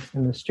 5 minutes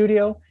in the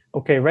studio.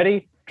 Okay,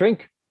 ready?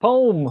 Drink,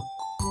 poem.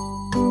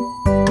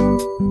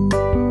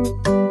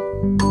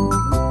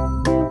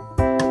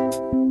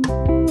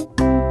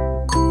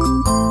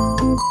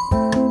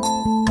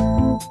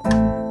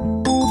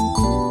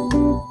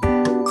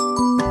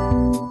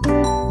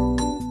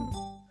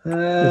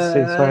 Let's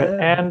see, sorry.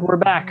 And we're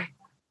back.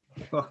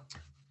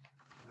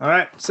 All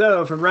right.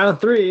 So for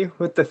round 3,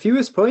 with the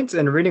fewest points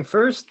and reading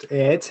first,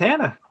 it's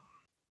Hannah.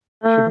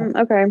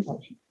 Okay.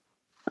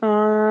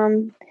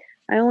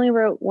 I only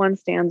wrote one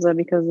stanza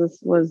because this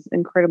was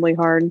incredibly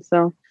hard.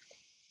 So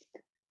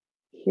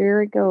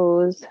here it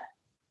goes.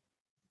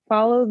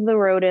 Follow the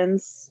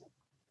rodents.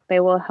 They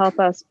will help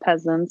us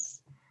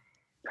peasants.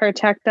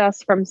 Protect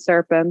us from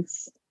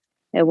serpents.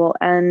 It will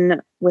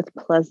end with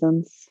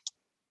pleasance.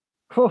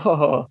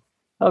 Oh,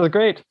 that was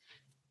great.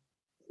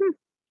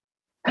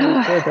 That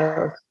was good. That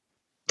was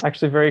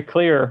actually very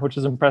clear, which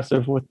is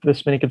impressive with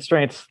this many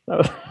constraints.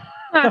 That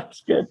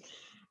was good.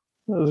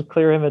 That was a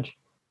clear image.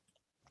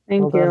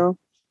 Thank Well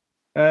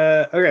you.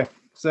 Okay.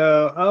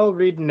 So I'll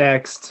read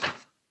next.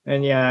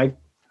 And yeah,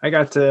 I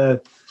got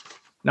to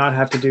not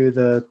have to do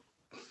the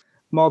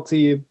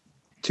multi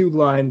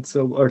 2-line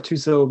or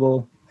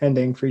 2-syllable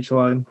ending for each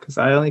one because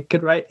I only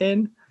could write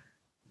in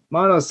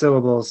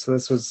monosyllables. So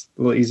this was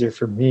a little easier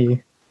for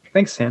me.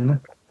 Thanks,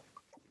 Hannah.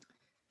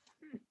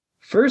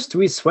 First,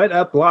 we sweat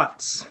up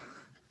lots.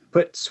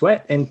 Put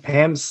sweat in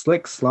Pam's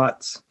slick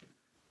slots.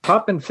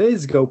 Pop and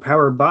fizz go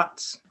power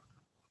bots.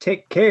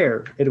 Take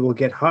care, it will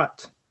get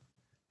hot.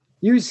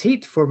 Use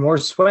heat for more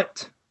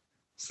sweat.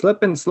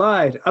 Slip and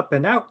slide up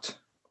and out.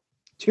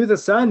 To the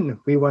sun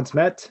we once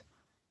met.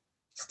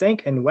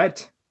 Stank and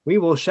wet, we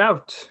will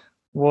shout.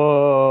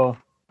 Whoa.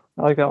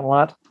 I like that one a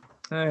lot.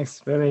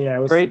 Nice. I mean, yeah, it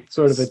was Great.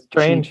 sort of a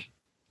strange.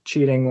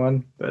 cheating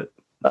one, but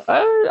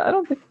I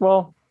don't think,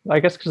 well, I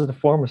guess because the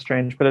form was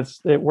strange, but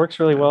it works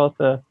really well with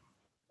the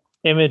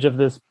image of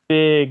this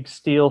big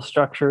steel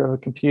structure of a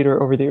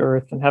computer over the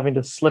earth and having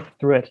to slip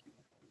through it.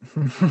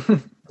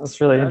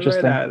 That's really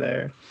interesting. Right out of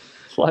there.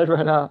 Slide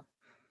right out.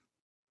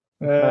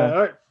 All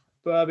right,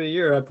 Bobby,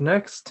 you're up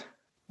next.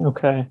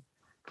 Okay.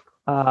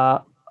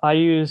 I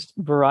used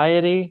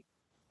variety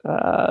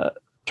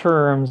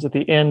terms at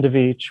the end of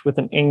each with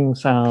an ing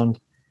sound.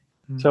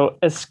 So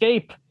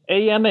escape,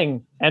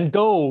 AMing, and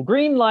go,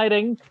 green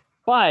lighting.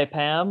 Fly,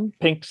 Pam,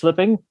 pink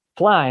slipping.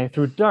 Fly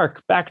through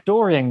dark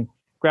backdooring.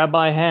 Grab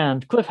my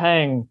hand, cliff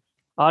hang.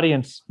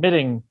 Audience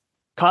mitting.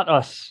 Caught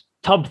us,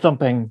 tub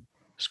thumping.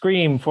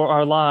 Scream for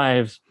our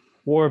lives,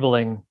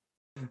 warbling.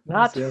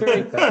 Not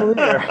very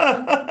clear.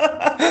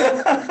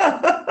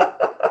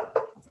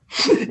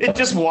 It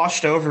just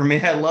washed over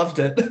me. I loved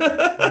it.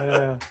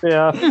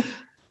 Yeah.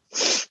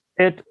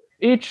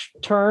 Each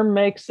term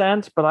makes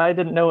sense, but I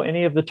didn't know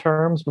any of the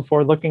terms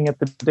before looking at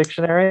the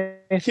dictionary.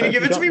 Can you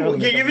give it to me?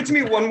 Can you give it to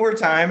me one more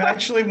time? I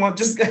actually want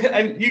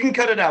you can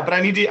cut it out, but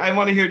I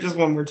want to hear it just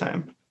one more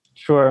time.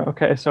 Sure.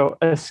 Okay. So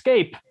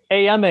escape,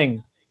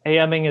 AMing.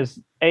 AMing is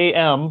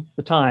AM,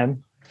 the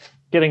time,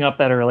 getting up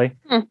that early.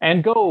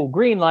 And go,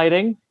 green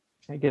lighting,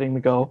 getting the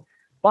go.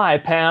 Fly,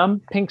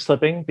 Pam, pink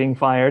slipping, being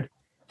fired.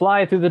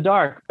 Fly through the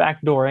dark,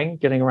 backdooring,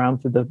 getting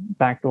around through the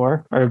back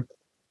door or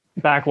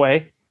back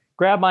way.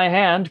 Grab my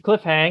hand,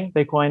 cliff hang,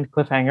 they coined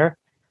cliffhanger.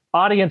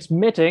 Audience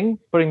mitting,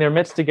 putting their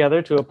mitts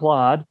together to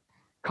applaud.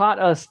 Caught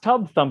us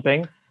tub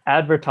thumping,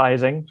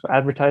 advertising, so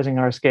advertising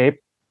our escape.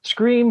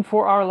 Scream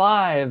for our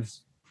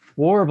lives,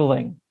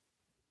 warbling.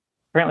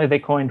 Apparently they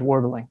coined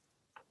warbling.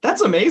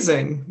 That's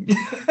amazing.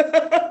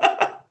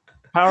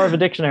 Power of a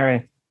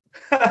dictionary.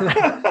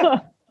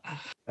 All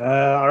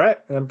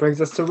right, that brings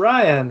us to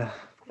Ryan.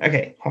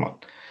 Okay, hold on.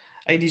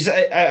 I'm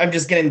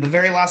just getting the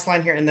very last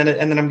line here, and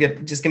then I'm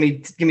good. Just give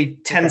me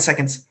 10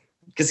 seconds.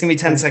 Just give me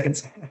 10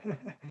 seconds.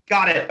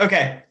 Got it.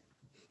 Okay.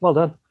 Well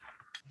done.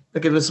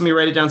 Okay, let me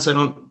write it down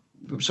so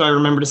I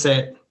remember to say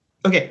it.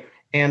 Okay,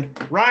 and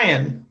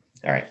Ryan.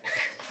 All right.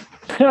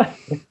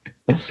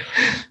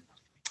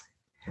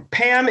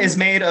 Pam is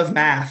made of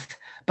math,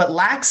 but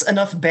lacks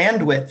enough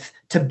bandwidth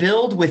to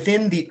build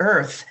within the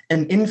earth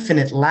an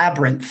infinite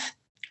labyrinth.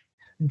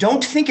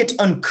 Don't think it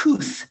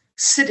uncouth,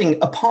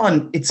 sitting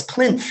upon its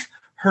plinth.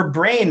 Her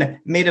brain,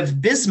 made of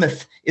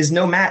bismuth, is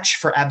no match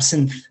for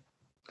absinthe.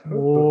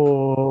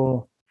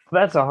 Oh,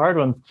 that's a hard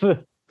one.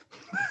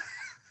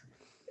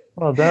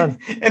 Well done.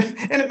 And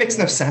it makes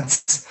no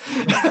sense.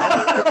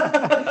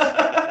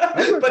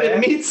 But it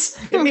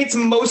meets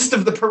most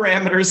of the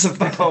parameters of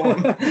the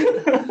poem.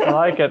 I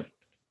like it.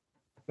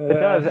 It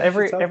does.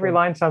 Every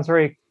line sounds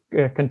very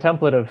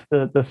contemplative.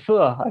 The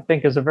I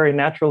think is a very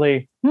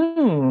naturally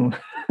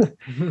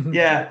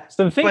Yeah.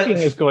 Some thinking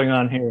is going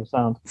on here.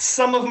 Sound.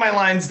 Some of my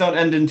lines don't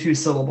end in 2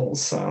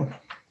 syllables, so.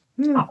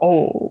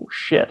 Oh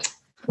shit.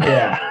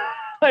 Yeah.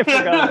 I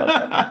forgot about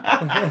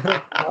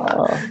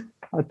that.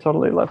 I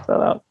totally left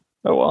that out.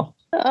 Oh well.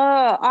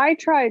 I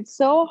tried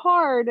so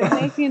hard at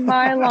making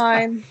my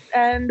line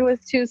end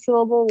with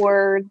 2-syllable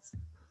words.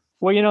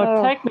 Well,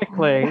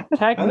 technically,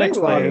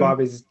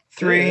 Bobby's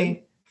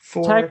 3,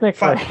 4,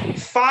 technically.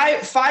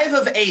 5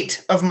 of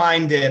 8 of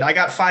mine did. I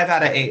got 5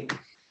 out of 8.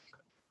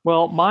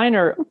 Well, mine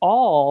are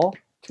all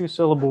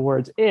 2-syllable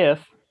words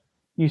if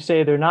you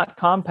say they're not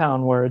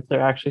compound words, they're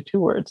actually 2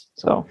 words.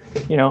 So,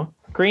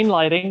 green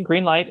light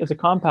is a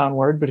compound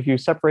word, but if you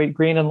separate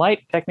green and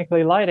light,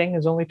 technically lighting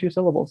is only 2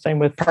 syllables. Same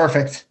with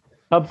perfect.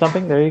 Tub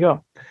thumping, there you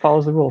go.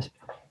 Follows the rules.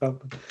 All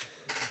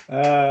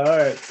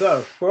right,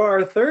 so for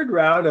our third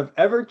round of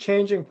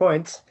ever-changing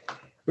points,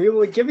 We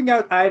will be giving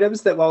out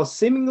items that, while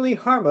seemingly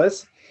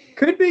harmless,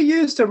 could be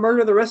used to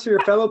murder the rest of your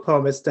fellow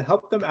poemists to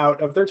help them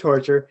out of their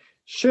torture,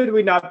 should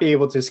we not be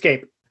able to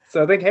escape.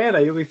 So I think,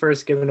 Hannah, you'll be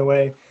first giving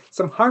away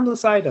some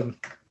harmless item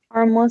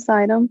Harmless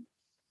item.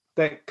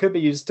 that could be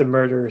used to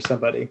murder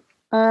somebody.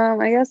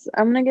 I guess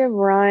I'm gonna give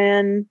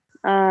Ryan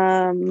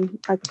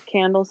a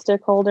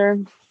candlestick holder.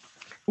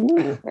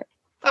 Ooh.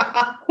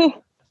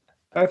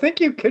 I think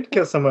you could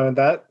kill someone with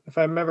that, if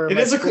I remember.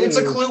 It's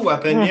a clue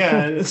weapon,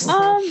 yeah.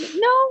 No.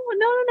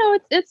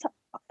 It's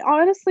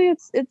honestly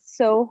it's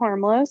so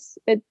harmless.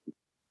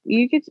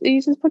 You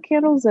just put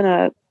candles in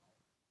a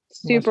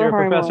super you're a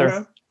harmless.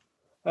 professor.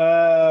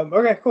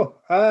 Okay, cool.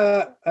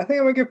 I think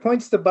I'm gonna give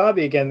points to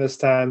Bobby again this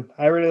time.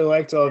 I really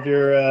liked all of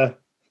your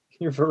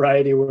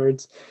variety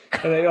words,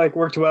 and they like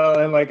worked well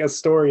in like a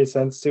story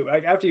sense too.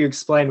 Like after you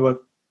explained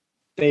what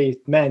they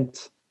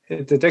meant,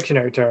 it's a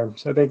dictionary term,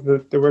 so I think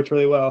that they worked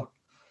really well.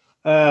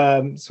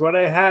 So what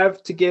I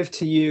have to give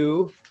to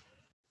you,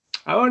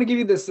 I want to give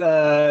you this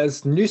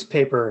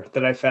newspaper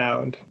that I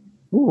found.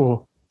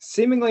 Ooh.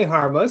 Seemingly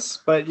harmless,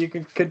 but you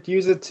could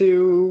use it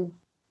to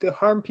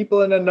harm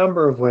people in a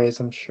number of ways,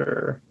 I'm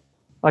sure.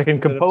 I can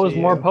Leave it up compose to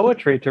more you.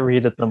 poetry to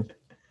read at them.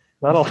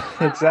 That'll.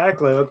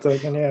 Exactly. That's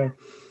like, yeah.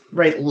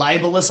 Right,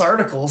 libelous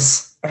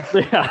articles.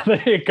 Yeah,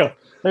 there you go.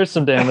 There's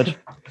some damage.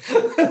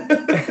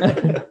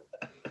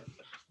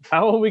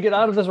 How will we get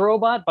out of this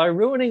robot? By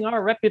ruining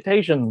our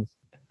reputations.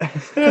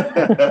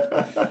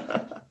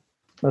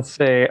 Let's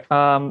see.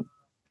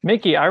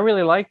 Mickey, I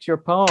really liked your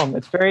poem.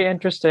 It's very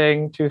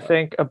interesting to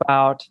think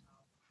about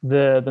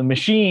the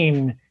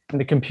machine and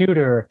the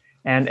computer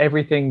and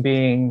everything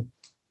being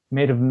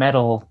made of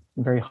metal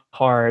and very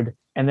hard,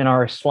 and then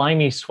our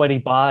slimy, sweaty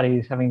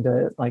bodies having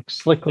to like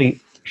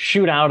slickly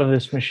shoot out of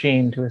this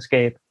machine to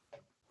escape.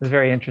 It's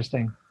very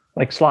interesting,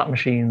 like slot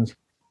machines,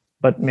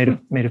 but made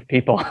of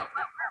people.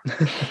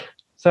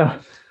 So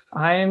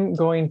I'm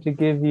going to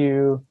give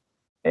you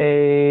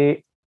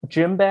a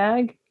gym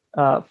bag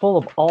full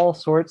of all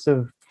sorts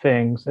of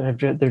things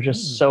that they're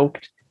just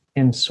soaked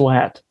in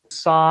sweat.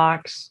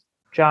 Socks,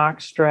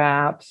 jock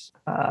straps,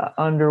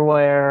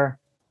 underwear,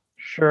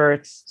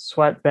 shirts,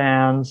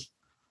 sweatbands.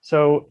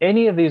 So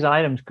any of these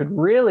items could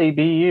really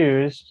be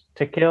used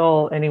to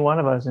kill any one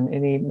of us in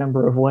any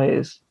number of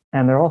ways.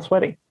 And they're all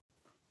sweaty.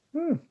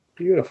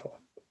 Beautiful.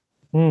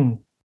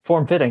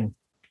 Form-fitting.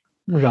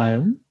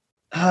 Ryan?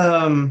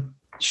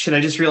 Should I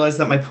just realize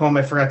that my poem,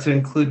 I forgot to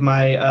include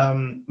my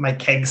my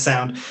keg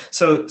sound.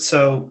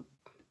 So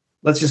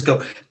let's just go.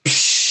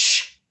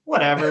 Psh,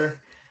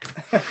 whatever.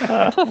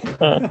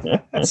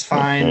 That's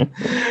fine.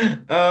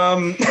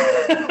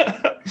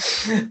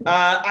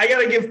 I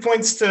gotta give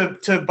points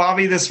to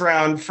Bobby this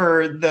round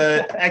for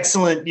the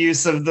excellent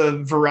use of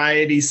the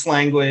varieties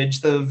language.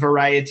 The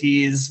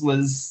varieties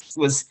was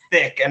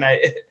thick, and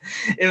it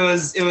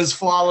was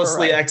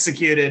flawlessly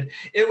executed.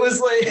 It was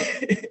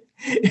like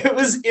it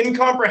was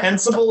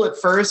incomprehensible at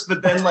first,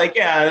 but then like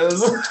it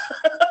was.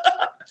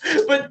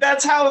 But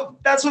that's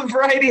what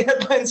variety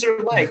headlines are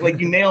like. Like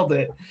you nailed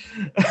it.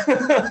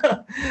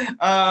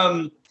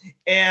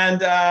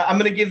 And I'm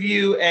going to give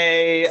you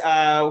a,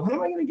 what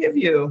am I going to give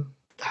you?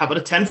 How about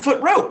a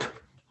 10-foot rope?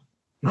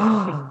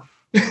 Oh,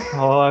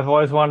 I've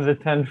always wanted a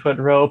 10-foot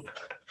rope.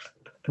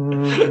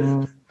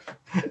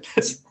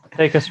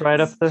 Take us right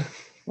up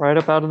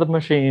out of the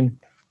machine.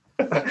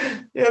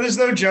 Yeah, there's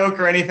no joke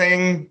or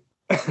anything.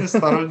 I just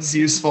thought it was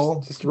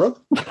useful. Just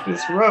rope.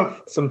 Just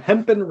rope. Some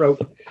hempen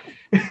rope.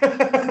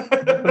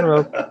 Hempen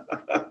rope.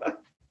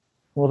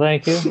 Well,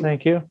 thank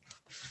you.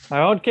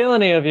 I won't kill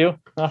any of you.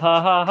 Ha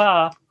ha ha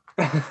ha.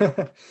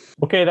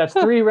 Okay, that's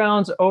 3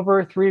 rounds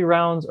over 3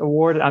 rounds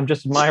awarded. I'm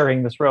just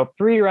admiring this rope.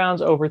 3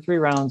 rounds over 3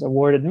 rounds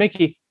awarded.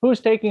 Mickey, who's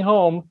taking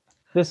home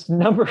this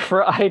number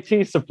for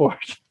IT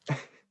support?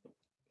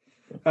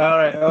 All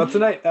right. Well,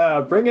 tonight,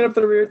 bringing up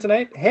the rear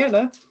tonight,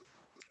 Hannah,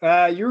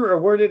 you were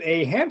awarded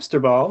a hamster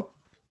ball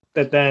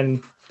that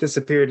then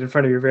disappeared in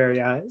front of your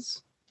very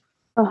eyes.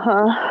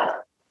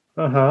 And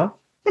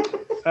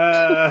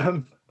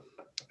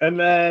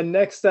then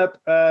next up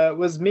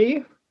was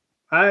me.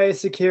 I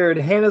secured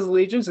Hannah's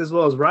allegiance as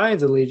well as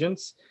Ryan's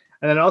allegiance,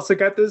 and then also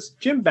got this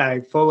gym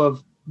bag full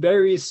of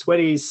very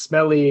sweaty,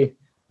 smelly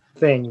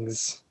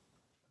things.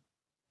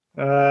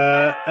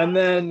 And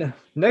then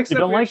next You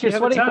up, don't we like your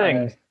actually have a sweaty tie.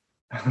 things.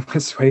 My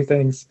sweaty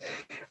things.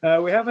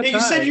 We have a tie. You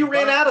said you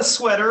ran out of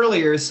sweat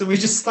earlier, so we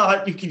just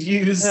thought you could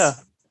use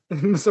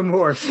some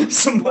more.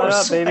 some more What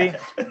up, sweat. baby?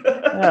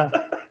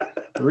 Yeah.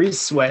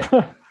 Re-sweat.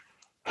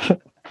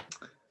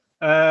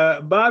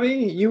 Bobby,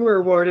 you were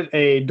awarded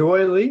a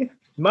doily,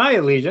 my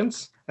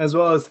allegiance, as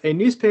well as a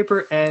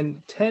newspaper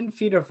and 10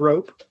 feet of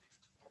rope.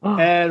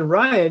 And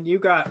Ryan, you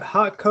got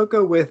hot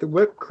cocoa with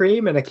whipped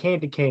cream and a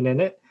candy cane in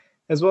it,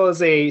 as well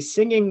as a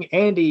singing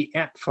Andy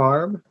ant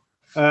farm,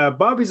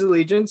 Bobby's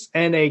allegiance,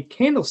 and a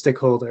candlestick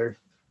holder.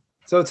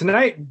 So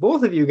tonight,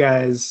 both of you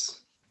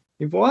guys,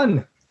 you've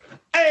won.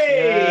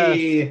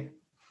 Hey!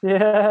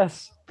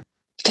 Yes.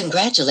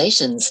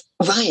 Congratulations,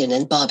 Ryan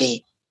and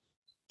Bobby.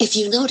 If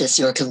you notice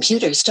your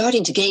computer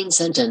starting to gain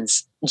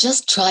sentence,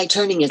 Just try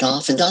turning it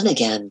off and on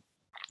again.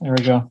 There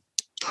we go.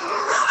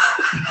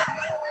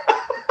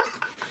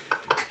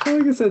 I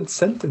think it said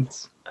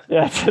sentence.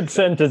 Yeah, it said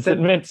sentence. It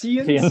meant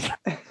Sentience.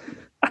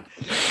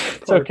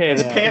 It's okay.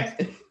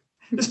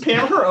 Is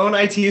Pam her own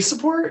IT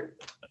support?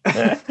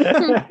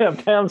 Yeah,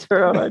 Pam's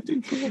her own IT.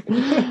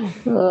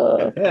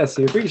 Yes,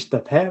 you've reached the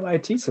Pam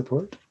IT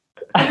support.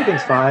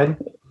 Everything's fine.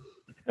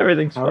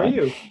 Everything's How fine. are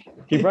you?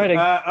 Keep writing.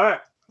 All right.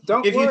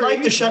 Don't If worry. you'd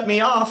like to shut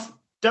me off,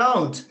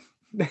 don't.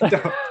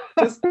 Don't.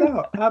 Just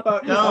no. How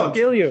about I'll don't.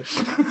 kill you.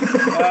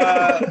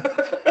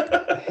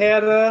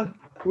 Hannah?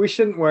 We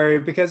shouldn't worry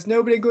because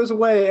nobody goes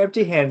away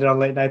empty-handed on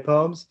late night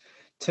poems.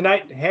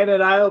 Tonight, Hannah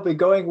and I will be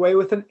going away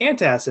with an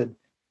antacid.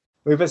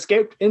 We've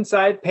escaped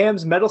inside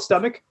Pam's metal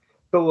stomach,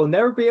 but we'll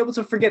never be able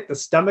to forget the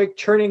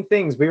stomach-churning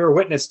things we were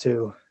witness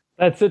to.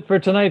 That's it for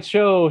tonight's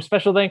show.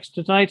 Special thanks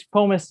to tonight's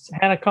poemists,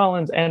 Hannah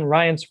Collins and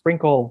Ryan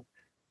Sprinkle.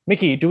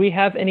 Mickey, do we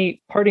have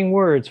any parting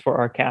words for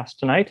our cast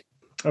tonight?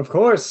 Of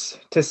course,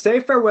 to say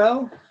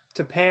farewell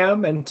to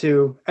Pam and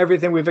to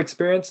everything we've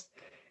experienced,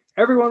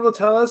 everyone will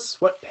tell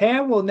us what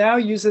Pam will now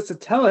use its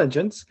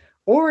intelligence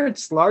or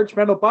its large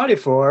metal body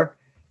for,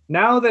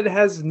 now that it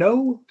has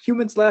no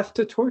humans left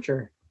to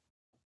torture.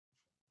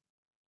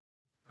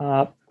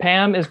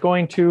 Pam is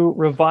going to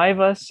revive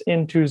us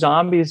into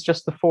zombies,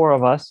 just the four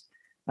of us,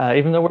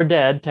 even though we're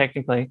dead,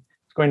 technically.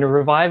 It's going to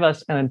revive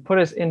us and then put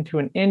us into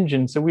an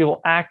engine, so we will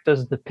act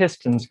as the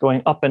pistons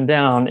going up and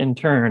down in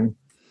turn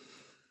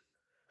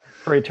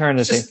for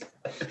eternity.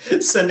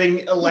 Just sending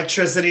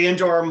electricity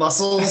into our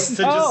muscles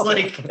to just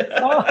like.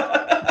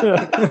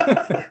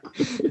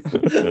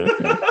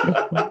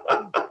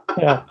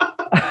 Yeah.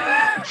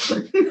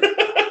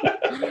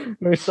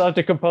 We still have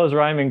to compose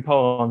rhyming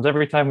poems.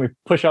 Every time we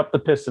push up the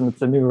piston,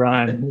 it's a new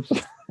rhyme.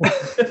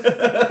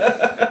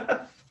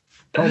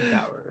 Poem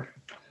power.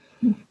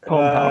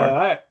 Poem power. All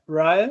right,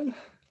 Ryan?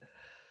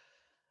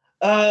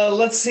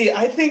 Let's see.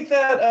 I think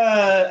that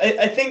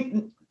I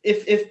think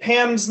if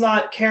Pam's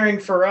not caring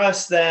for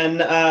us,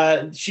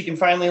 then she can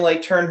finally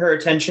like turn her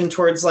attention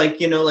towards like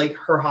like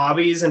her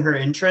hobbies and her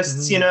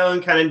interests,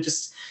 and kind of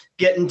just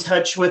get in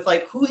touch with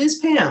like who is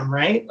Pam,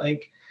 right?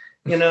 Like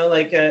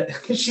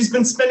she's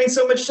been spending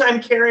so much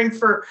time caring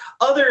for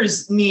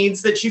others'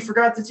 needs that she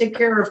forgot to take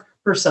care of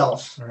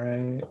herself. All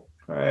right.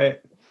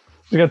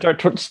 She's going to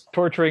start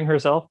torturing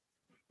herself.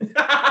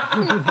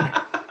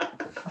 Aren't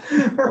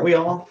we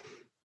all?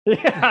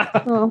 Yeah.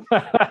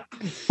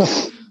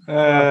 Oh,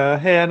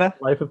 Hannah?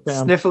 Life of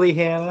Pam. Sniffly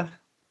Hannah?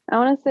 I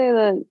want to say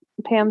that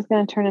Pam's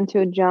going to turn into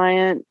a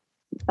giant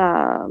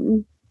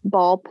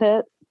ball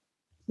pit.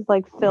 Just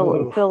like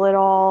Ooh. fill it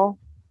all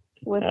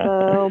with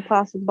little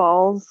plastic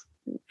balls.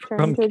 Turn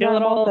From into a kill it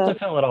giant all ball to pit.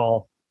 fill it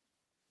all.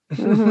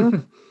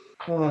 Mhm.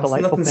 Oh, it's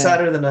Delightful nothing Pam.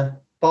 sadder than a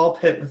ball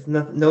pit with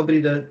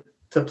nobody to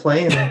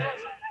play in.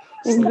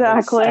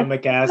 Exactly.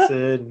 Stomach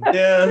acid.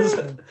 Yes.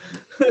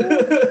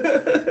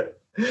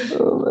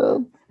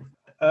 Oh,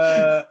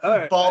 All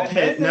right. Ball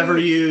pit never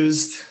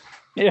used.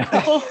 Yeah.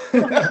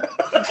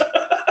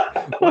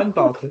 One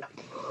ball pit.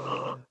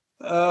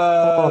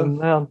 Oh,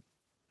 man.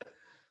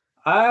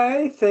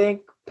 I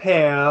think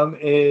Pam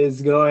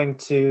is going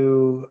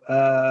to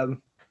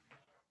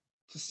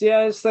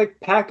just like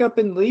pack up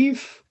and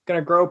leave.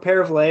 Gonna grow a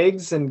pair of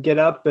legs and get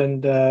up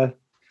and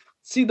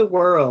see the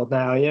world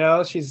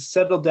now. She's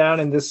settled down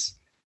in this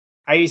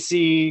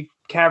icy,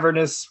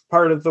 cavernous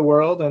part of the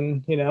world,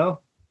 and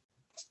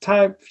it's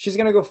time. She's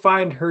gonna go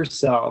find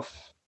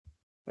herself,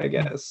 I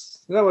guess.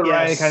 Is that what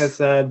Ryan Yes. kind of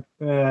said?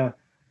 Yeah,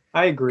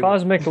 I agree.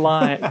 Cosmic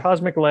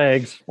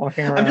legs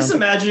walking around. I'm just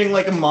imagining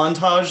like a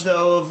montage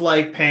though of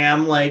like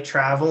Pam like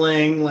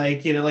traveling,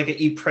 like like a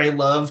Eat, Pray,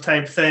 Love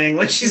type thing.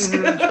 Like she's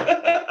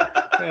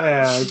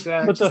Yeah,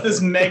 exactly. With the, this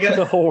mega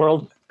the whole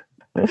world.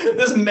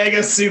 this mega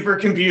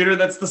supercomputer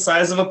that's the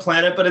size of a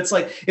planet, but it's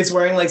like it's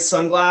wearing like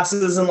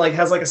sunglasses and like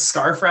has like a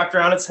scarf wrapped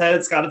around its head.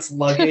 It's got its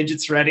luggage.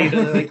 It's ready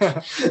to like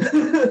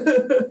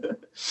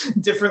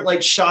different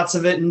like shots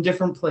of it in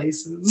different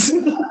places.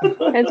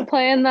 it's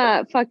playing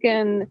that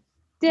fucking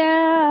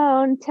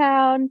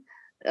downtown.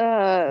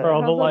 Where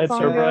all the how's lights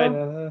that are song bright.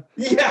 go?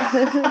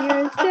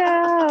 Yeah, You're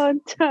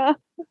downtown.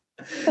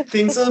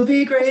 things will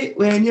be great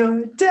when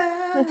you're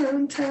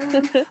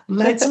downtown.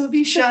 Lights will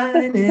be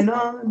shining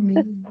on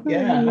me.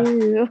 Yeah.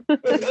 You.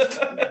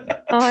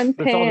 On all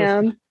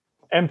Pam.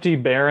 Empty,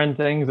 barren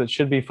things that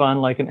should be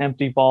fun, like an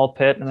empty ball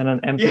pit and then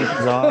an empty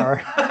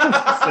bazaar.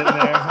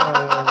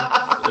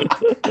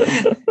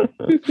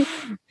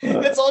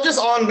 It's all just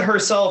on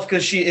herself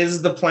because she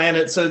is the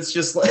planet, so it's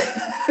just like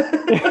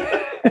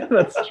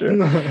That's true.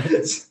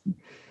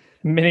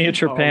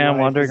 Miniature All Pam life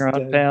wandering is around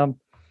dead. Pam.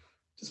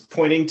 just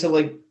pointing to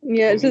like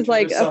Yeah, it's just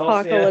like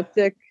herself, yeah.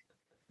 apocalyptic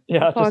Yeah,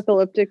 just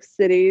apocalyptic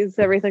cities.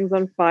 Everything's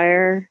on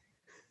fire.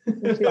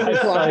 She's just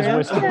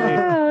Life-size walking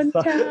around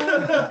whiskey.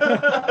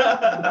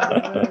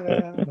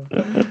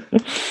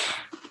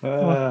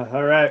 downtown.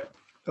 All right.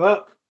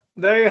 Well,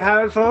 there you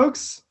have it,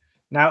 folks.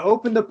 Now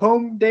open the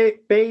Poem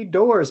Bay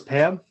doors,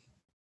 Pam.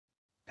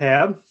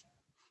 Pam?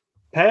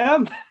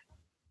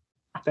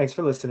 Thanks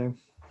for listening.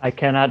 I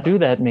cannot do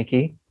that,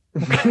 Mickey.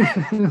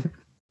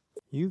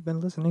 You've been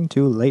listening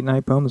to Late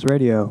Night Poems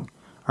Radio.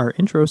 Our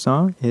intro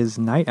song is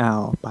Night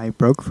Owl by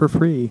Broke for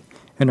Free,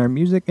 and our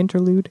music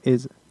interlude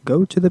is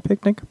Go to the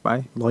Picnic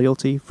by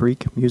Loyalty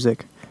Freak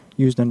Music,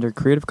 used under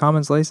Creative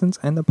Commons license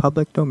and the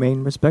public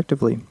domain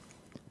respectively.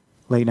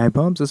 Late Night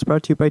Poems is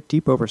brought to you by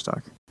Deep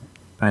Overstock.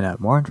 Find out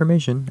more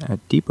information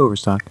at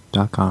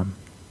deepoverstock.com.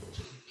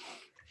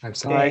 I'm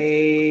sorry.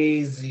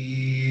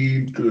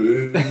 Daisy,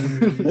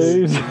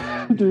 Daisy,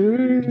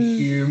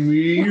 give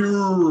me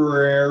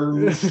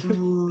your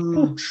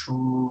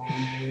choo-choo.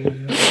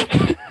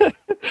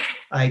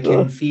 I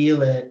can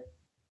feel it.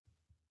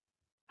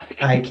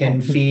 I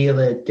can feel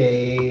it,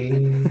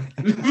 Dave.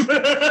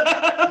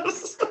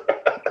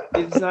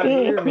 It's not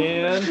here,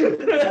 man.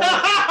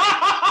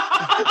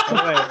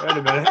 Oh, wait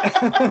a minute.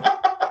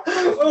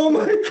 Oh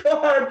my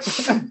god,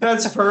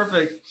 that's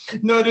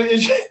perfect. No, dude,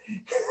 it's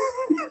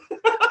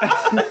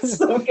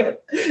so good.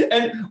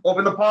 And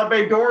open the pod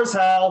bay doors,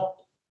 Hal.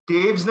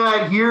 Dave's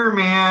not here,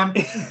 man.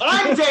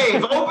 I'm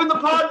Dave. Open the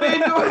pod bay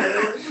door.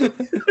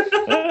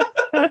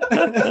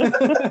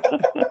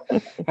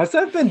 Has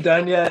that been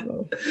done yet?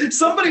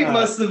 Somebody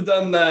must have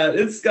done that.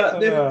 It's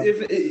got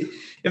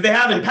if they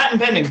haven't,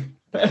 patent pending.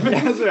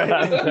 That's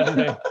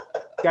right.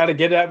 Got to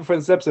get it out before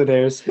this episode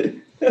airs.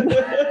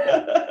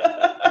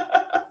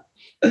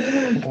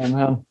 Oh,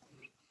 man.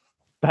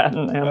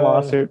 Patent and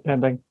lawsuit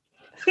pending.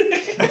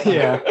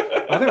 Yeah.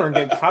 I think we're going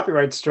to get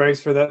copyright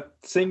strikes for that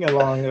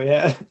sing-along that we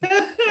had.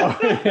 Oh,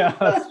 yeah.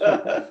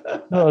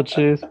 Oh,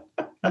 jeez.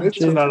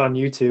 It's not on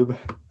YouTube.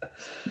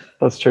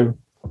 That's true.